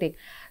 everything.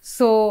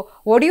 So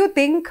what do you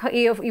think,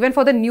 if even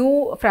for the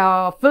new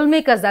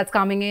filmmakers that's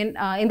coming in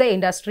the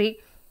industry,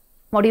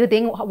 what do you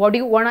think, what do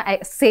you want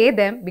to say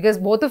them, because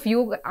both of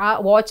you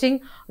are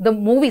watching the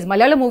movies,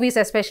 Malayalam movies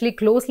especially,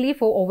 closely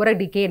for over a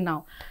decade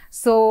now.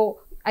 So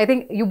I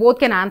think you both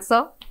can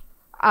answer.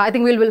 I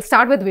think we'll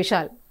start with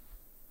Vishal.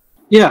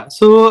 Yeah,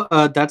 so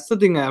that's the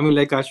thing. I mean,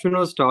 like Ashwin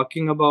was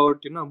talking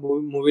about,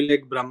 movie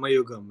like Brahma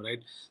Yugam,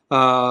 right?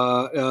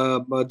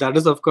 But that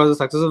is, of course, the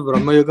success of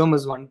Brahma Yugam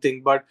is one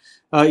thing. But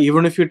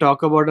even if you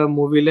talk about a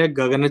movie like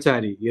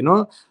Gaganachari,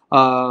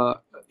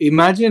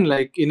 imagine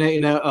like in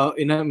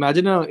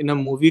a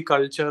movie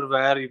culture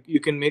where you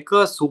can make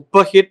a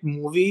super hit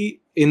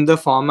movie in the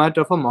format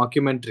of a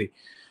mockumentary.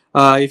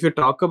 If you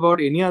talk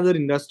about any other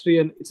industry,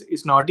 and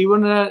it's not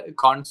even a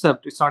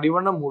concept, it's not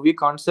even a movie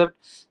concept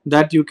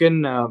that you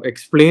can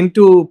explain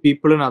to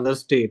people in other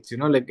states,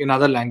 like in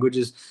other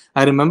languages.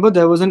 I remember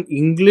there was an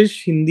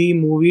English Hindi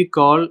movie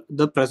called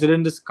The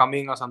President is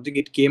Coming or something.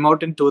 It came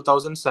out in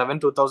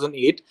 2007,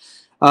 2008.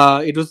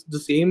 It was the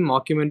same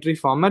mockumentary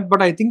format,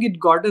 but I think it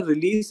got a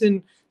release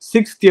in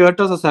 6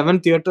 theaters or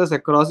 7 theaters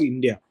across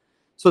India.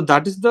 So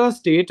that is the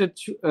state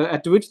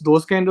at which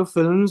those kind of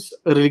films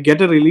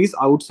get a release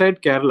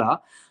outside Kerala.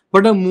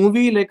 But a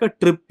movie like a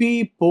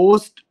trippy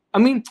post, I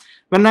mean,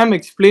 when I'm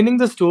explaining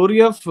the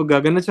story of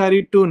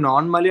Gaganachari to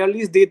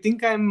non-Malayalis, they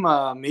think I'm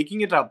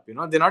making it up.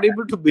 They're not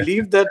able to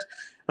believe that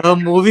a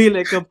movie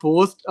like a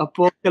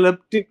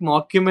post-apocalyptic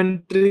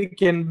mockumentary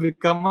can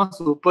become a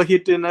super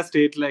hit in a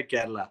state like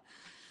Kerala.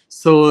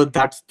 So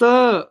that's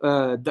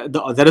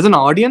there is an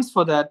audience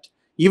for that.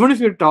 Even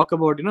if you talk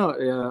about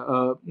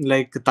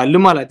like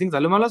Tallumala, I think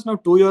Tallumala is now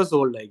 2 years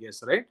old, I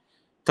guess, right?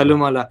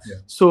 Tallumala. Yeah.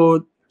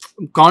 So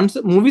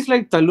movies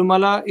like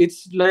Tallumala,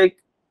 it's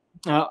like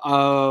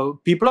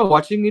people are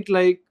watching it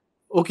like,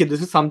 okay,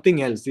 this is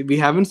something else. We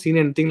haven't seen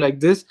anything like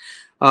this.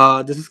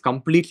 This is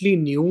completely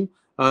new.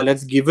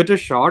 Let's give it a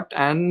shot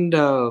and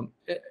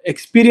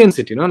experience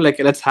it. Like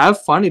let's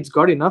have fun. It's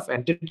got enough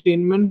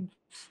entertainment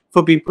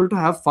for people to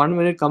have fun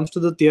when it comes to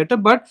the theater.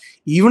 But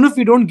even if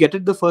we don't get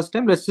it the first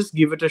time, let's just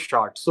give it a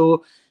shot.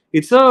 So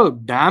it's a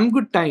damn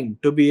good time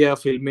to be a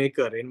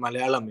filmmaker in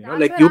Malayalam.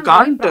 Like you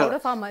can't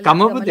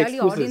come up with Malayali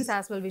excuses. Audience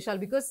as well, Vishal,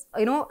 because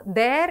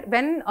there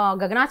when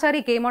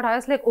Gaganachari came out, I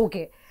was like,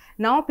 okay,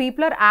 now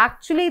people are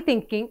actually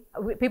thinking,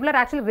 people are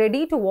actually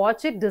ready to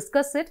watch it,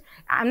 discuss it.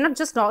 I'm not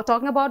just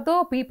talking about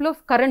the people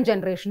of current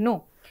generation.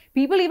 No,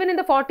 people even in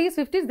the 40s,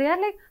 50s, they are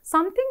like,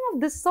 something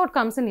of this sort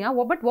comes in here.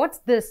 But what's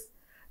this?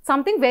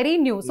 Something very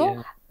new.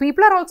 So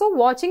people are also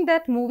watching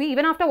that movie,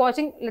 even after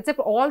watching, let's say,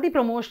 all the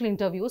promotional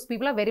interviews,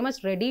 people are very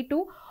much ready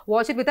to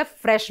watch it with a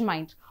fresh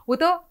mind,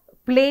 with a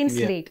plain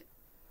slate.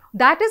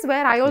 That is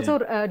where I also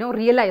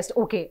realized,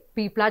 okay,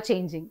 people are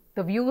changing.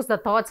 The views, the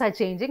thoughts are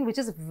changing, which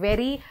is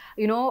very,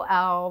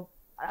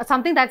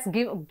 something that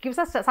gives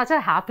us such a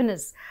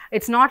happiness.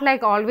 It's not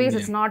like always,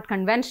 it's not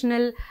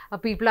conventional.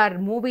 People are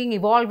moving,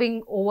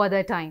 evolving over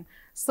the time.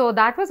 So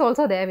that was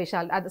also there,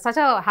 Vishal. Such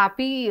a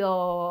happy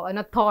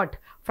thought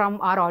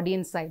from our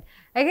audience side.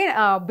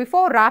 Again,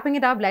 before wrapping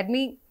it up, let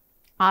me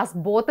ask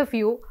both of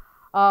you,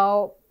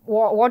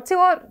 what's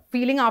your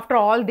feeling after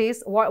all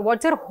this?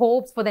 What's your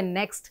hopes for the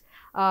next,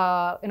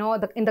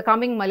 in the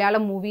coming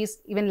Malayalam movies?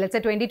 Even let's say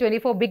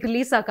 2024, big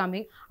releases are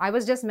coming. I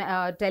was just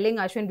telling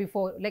Ashwin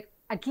before, like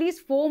at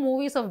least 4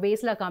 movies of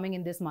Basil are coming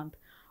in this month,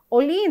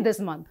 only in this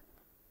month,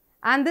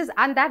 and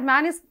that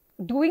man is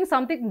doing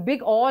something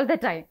big all the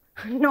time.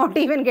 Not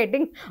even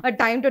getting a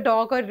time to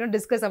talk or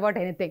discuss about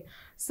anything.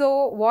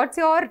 So what's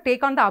your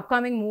take on the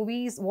upcoming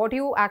movies? What do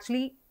you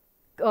actually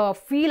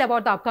feel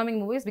about the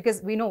upcoming movies?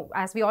 Because we know,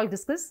 as we all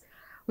discuss,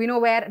 we know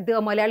where the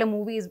Malayalam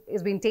movies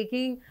is been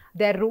taking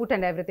their route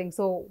and everything.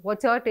 So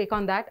what's your take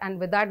on that? And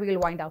with that, we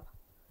will wind up.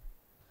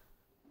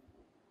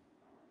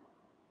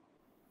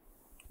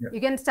 Yeah.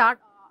 You can start.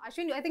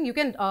 Ashwin, I think you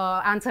can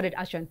answer it,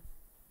 Ashwin.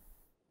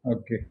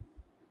 Okay.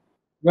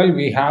 Well,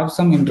 we have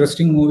some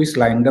interesting movies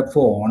lined up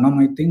for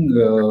Onam. I think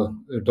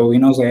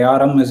Tovino's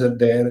ARM is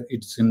there.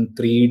 It's in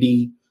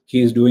 3D.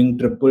 He's doing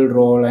triple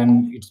role,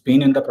 and it's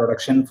been in the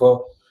production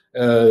for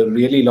a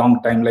really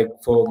long time, like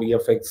for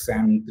VFX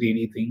and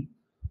 3D thing.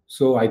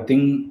 So I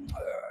think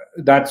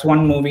that's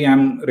one movie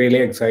I'm really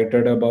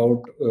excited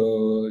about.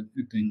 I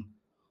think,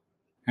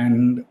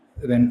 and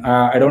then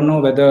I don't know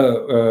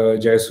whether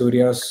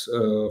Jayasurya's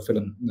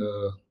film,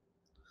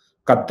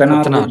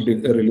 Kattanar, would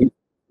release.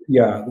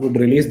 Yeah, would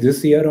release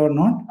this year or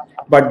not?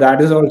 But that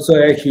is also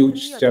a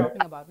huge You're step.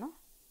 talking about, no?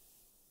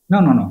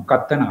 No.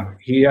 Kattanar.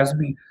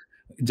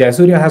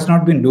 Jaisurya has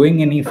not been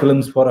doing any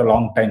films for a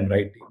long time,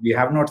 right? We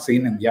have not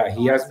seen him. Yeah,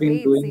 he has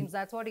been doing. Seems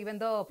that's what even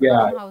the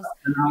Yeah,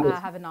 production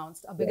house have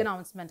announced, a big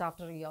announcement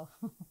after a year.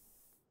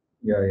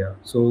 yeah.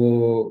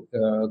 So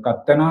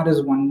Kattanar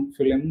is one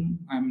film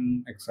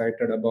I'm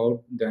excited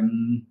about.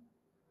 Then,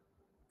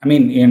 I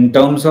mean, in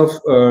terms of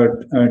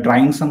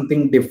trying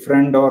something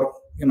different or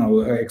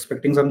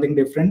expecting something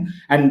different,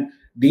 and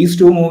these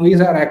two movies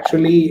are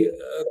actually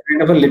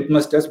kind of a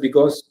litmus test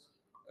because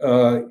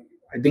I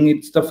think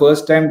it's the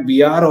first time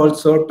we are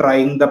also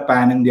trying the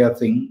pan India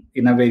thing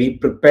in a very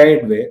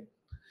prepared way.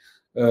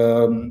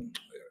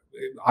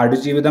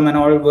 Ardujivitham and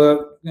all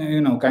were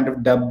kind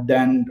of dubbed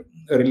and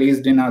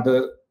released in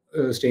other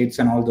states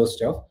and all those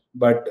stuff,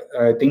 but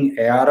I think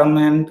ARM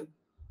and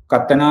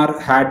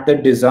Kattanar had the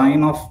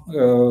design of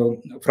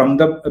from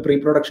the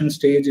pre-production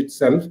stage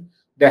itself.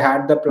 They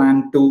had the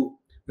plan to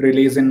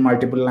release in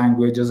multiple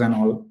languages and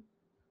all.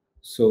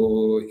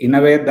 So in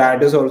a way,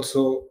 that is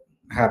also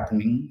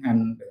happening.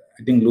 And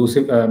I think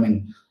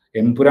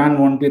Empuran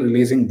won't be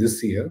releasing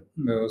this year,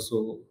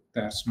 so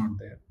that's not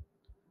there.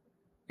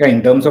 Yeah,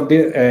 in terms of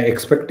the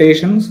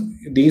expectations,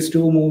 these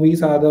two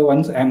movies are the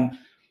ones. And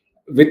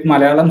with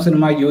Malayalam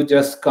cinema, you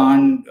just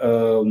can't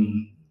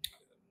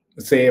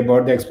say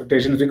about the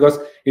expectations because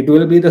it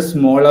will be the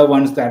smaller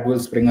ones that will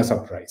spring a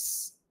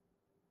surprise.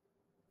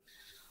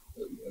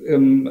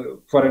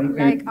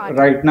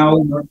 Right now,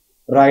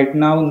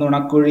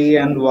 Nunakuri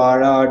and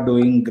Vara are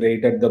doing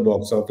great at the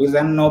box office,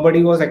 and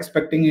nobody was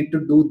expecting it to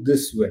do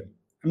this well.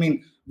 I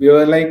mean, we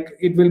were like,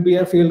 it will be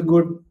a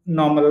feel-good,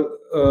 normal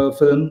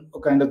film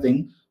kind of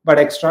thing, but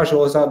extra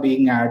shows are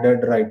being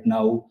added right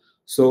now.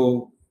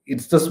 So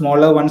it's the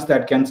smaller ones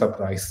that can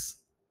surprise.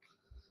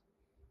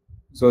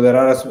 So there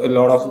are a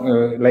lot of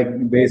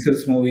like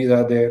Basil's movies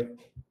are there.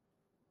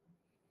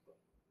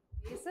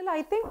 Basil,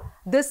 I think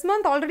this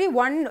month already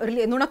one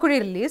Nunakuri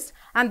released,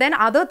 and then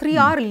other 3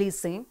 are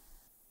releasing.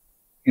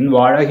 In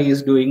Vada, he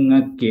is doing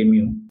a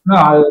cameo.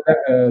 No,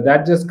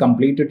 that just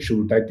completed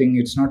shoot. I think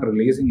it's not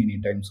releasing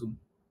anytime soon.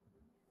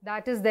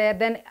 That is there.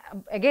 Then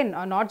again,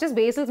 not just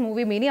Basil's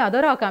movie, many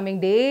other are coming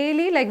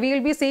daily. Like we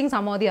will be seeing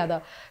some or the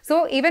other.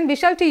 So even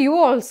Vishal, to you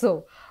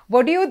also,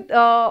 what do you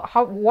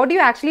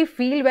actually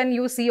feel when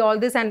you see all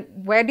this, and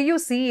where do you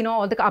see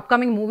all the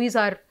upcoming movies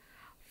are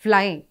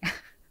flying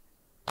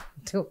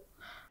to?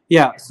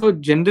 Yeah, so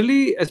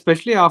generally,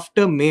 especially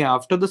after May,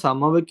 after the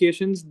summer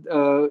vacations,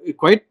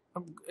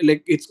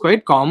 it's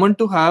quite common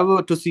to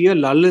have to see a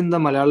lull in the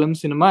Malayalam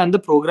cinema, and the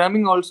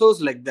programming also is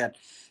like that.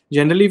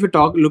 Generally, if you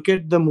look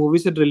at the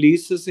movies that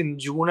releases in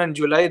June and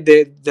July,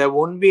 there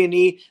won't be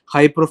any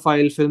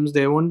high-profile films.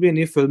 There won't be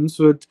any films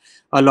with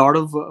a lot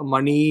of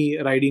money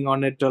riding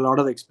on it, a lot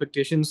of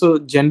expectations. So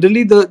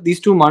generally,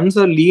 these 2 months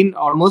are lean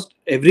almost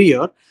every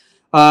year.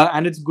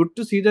 And it's good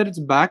to see that it's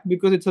back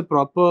because it's a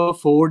proper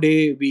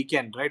 4-day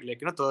weekend, right?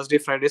 Like, Thursday,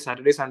 Friday,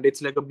 Saturday, Sunday,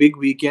 it's like a big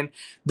weekend.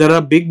 There are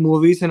big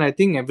movies in, I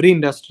think, every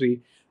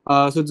industry.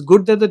 So it's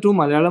good that the 2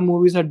 Malayalam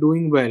movies are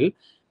doing well.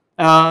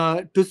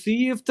 To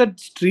see if that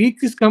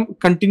streak is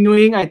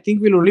continuing, I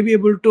think we'll only be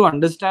able to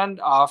understand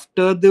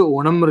after the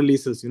Onam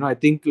releases. I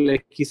think,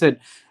 like he said,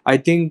 I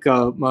think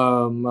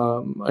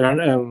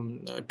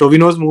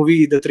Tovino's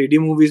movie, the 3D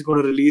movie, is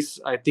going to release,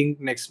 I think,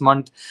 next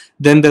month.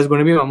 Then there's going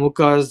to be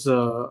Mamuka's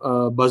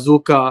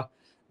Bazooka.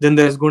 Then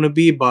there's going to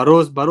be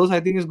Baros. Baros, I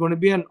think, is going to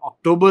be an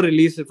October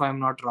release, if I'm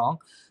not wrong.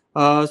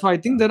 So I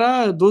think there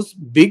are those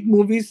big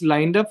movies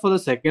lined up for the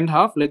second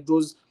half, like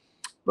those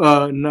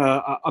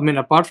I mean,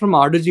 apart from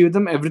Aadu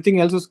Jeevitham, everything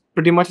else was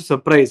pretty much a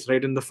surprise,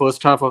 right, in the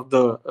first half of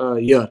the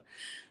year.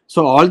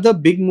 So all the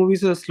big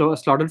movies are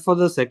slotted for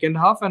the second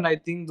half, and I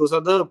think those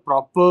are the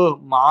proper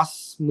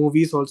mass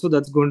movies also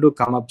that's going to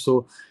come up.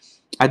 So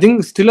I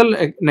think still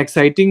an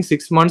exciting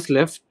 6 months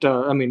left.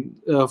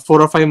 4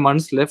 or 5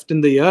 months left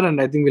in the year,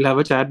 and I think we'll have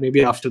a chat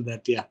maybe after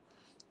that. Yeah.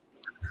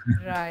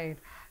 Right.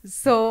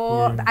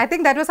 So I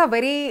think that was a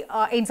very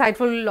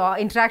insightful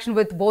interaction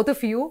with both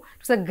of you.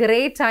 It was a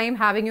great time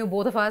having you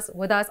both of us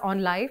with us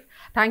on live.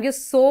 Thank you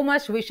so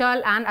much,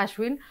 Vishal and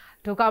Ashwin,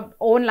 to come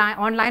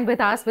online with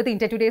us with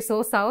India Today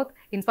SoSouth,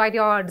 despite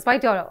your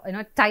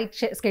tight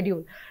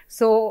schedule.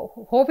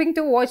 So hoping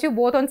to watch you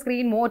both on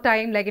screen more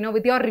time,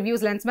 with your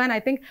reviews, Lensman. I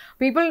think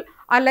people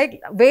are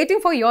waiting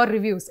for your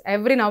reviews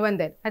every now and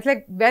then. It's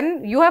like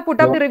when you have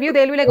put up the review,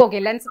 they'll be like,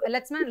 okay,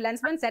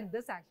 Lensman said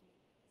this actually.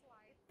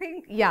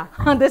 Think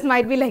this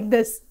might be like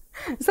this.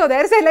 So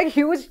there's a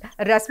huge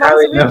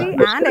responsibility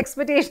and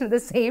expectation at the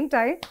same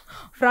time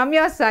from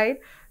your side.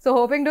 So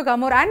hoping to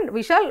come more. And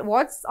Vishal,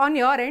 what's on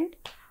your end?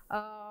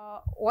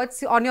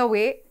 What's on your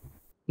way?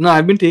 No,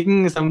 I've been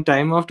taking some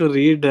time off to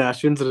read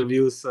Ashwin's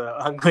reviews.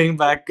 I'm going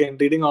back and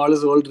reading all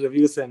his old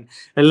reviews and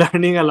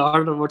learning a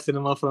lot about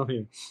cinema from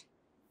him.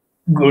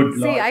 Good See,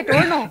 Lord. I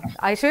don't know.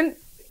 Ashwin,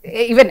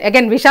 even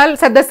again, Vishal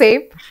said the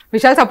same.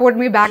 Vishal support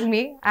me, back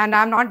me, and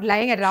I'm not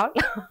lying at all.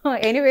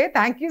 Anyway,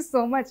 thank you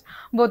so much,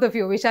 both of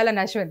you, Vishal and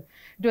Ashwin.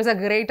 It was a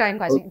great time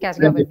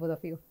catching up with both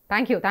of you.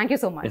 Thank you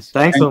so much. Yes,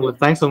 thanks so much.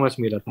 Thanks so much,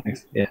 Meera.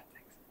 Thanks. Yeah.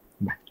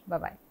 Bye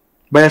bye.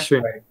 Bye,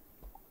 Ashwin.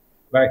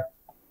 Bye.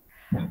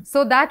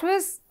 So that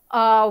was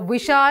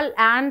Vishal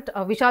and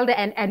Vishal, the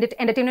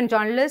entertainment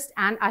journalist,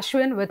 and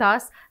Ashwin with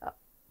us,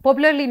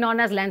 popularly known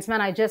as Lensman,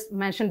 I just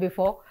mentioned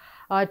before.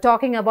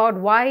 Talking about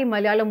why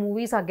Malayalam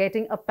movies are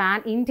getting a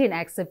pan-Indian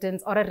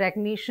acceptance or a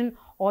recognition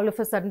all of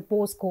a sudden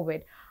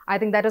post-COVID. I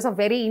think that was a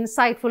very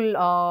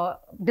insightful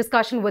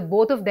discussion with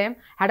both of them.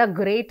 Had a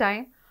great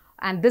time.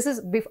 And this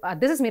is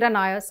Meera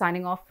Nair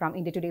signing off from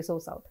India Today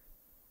SoSouth.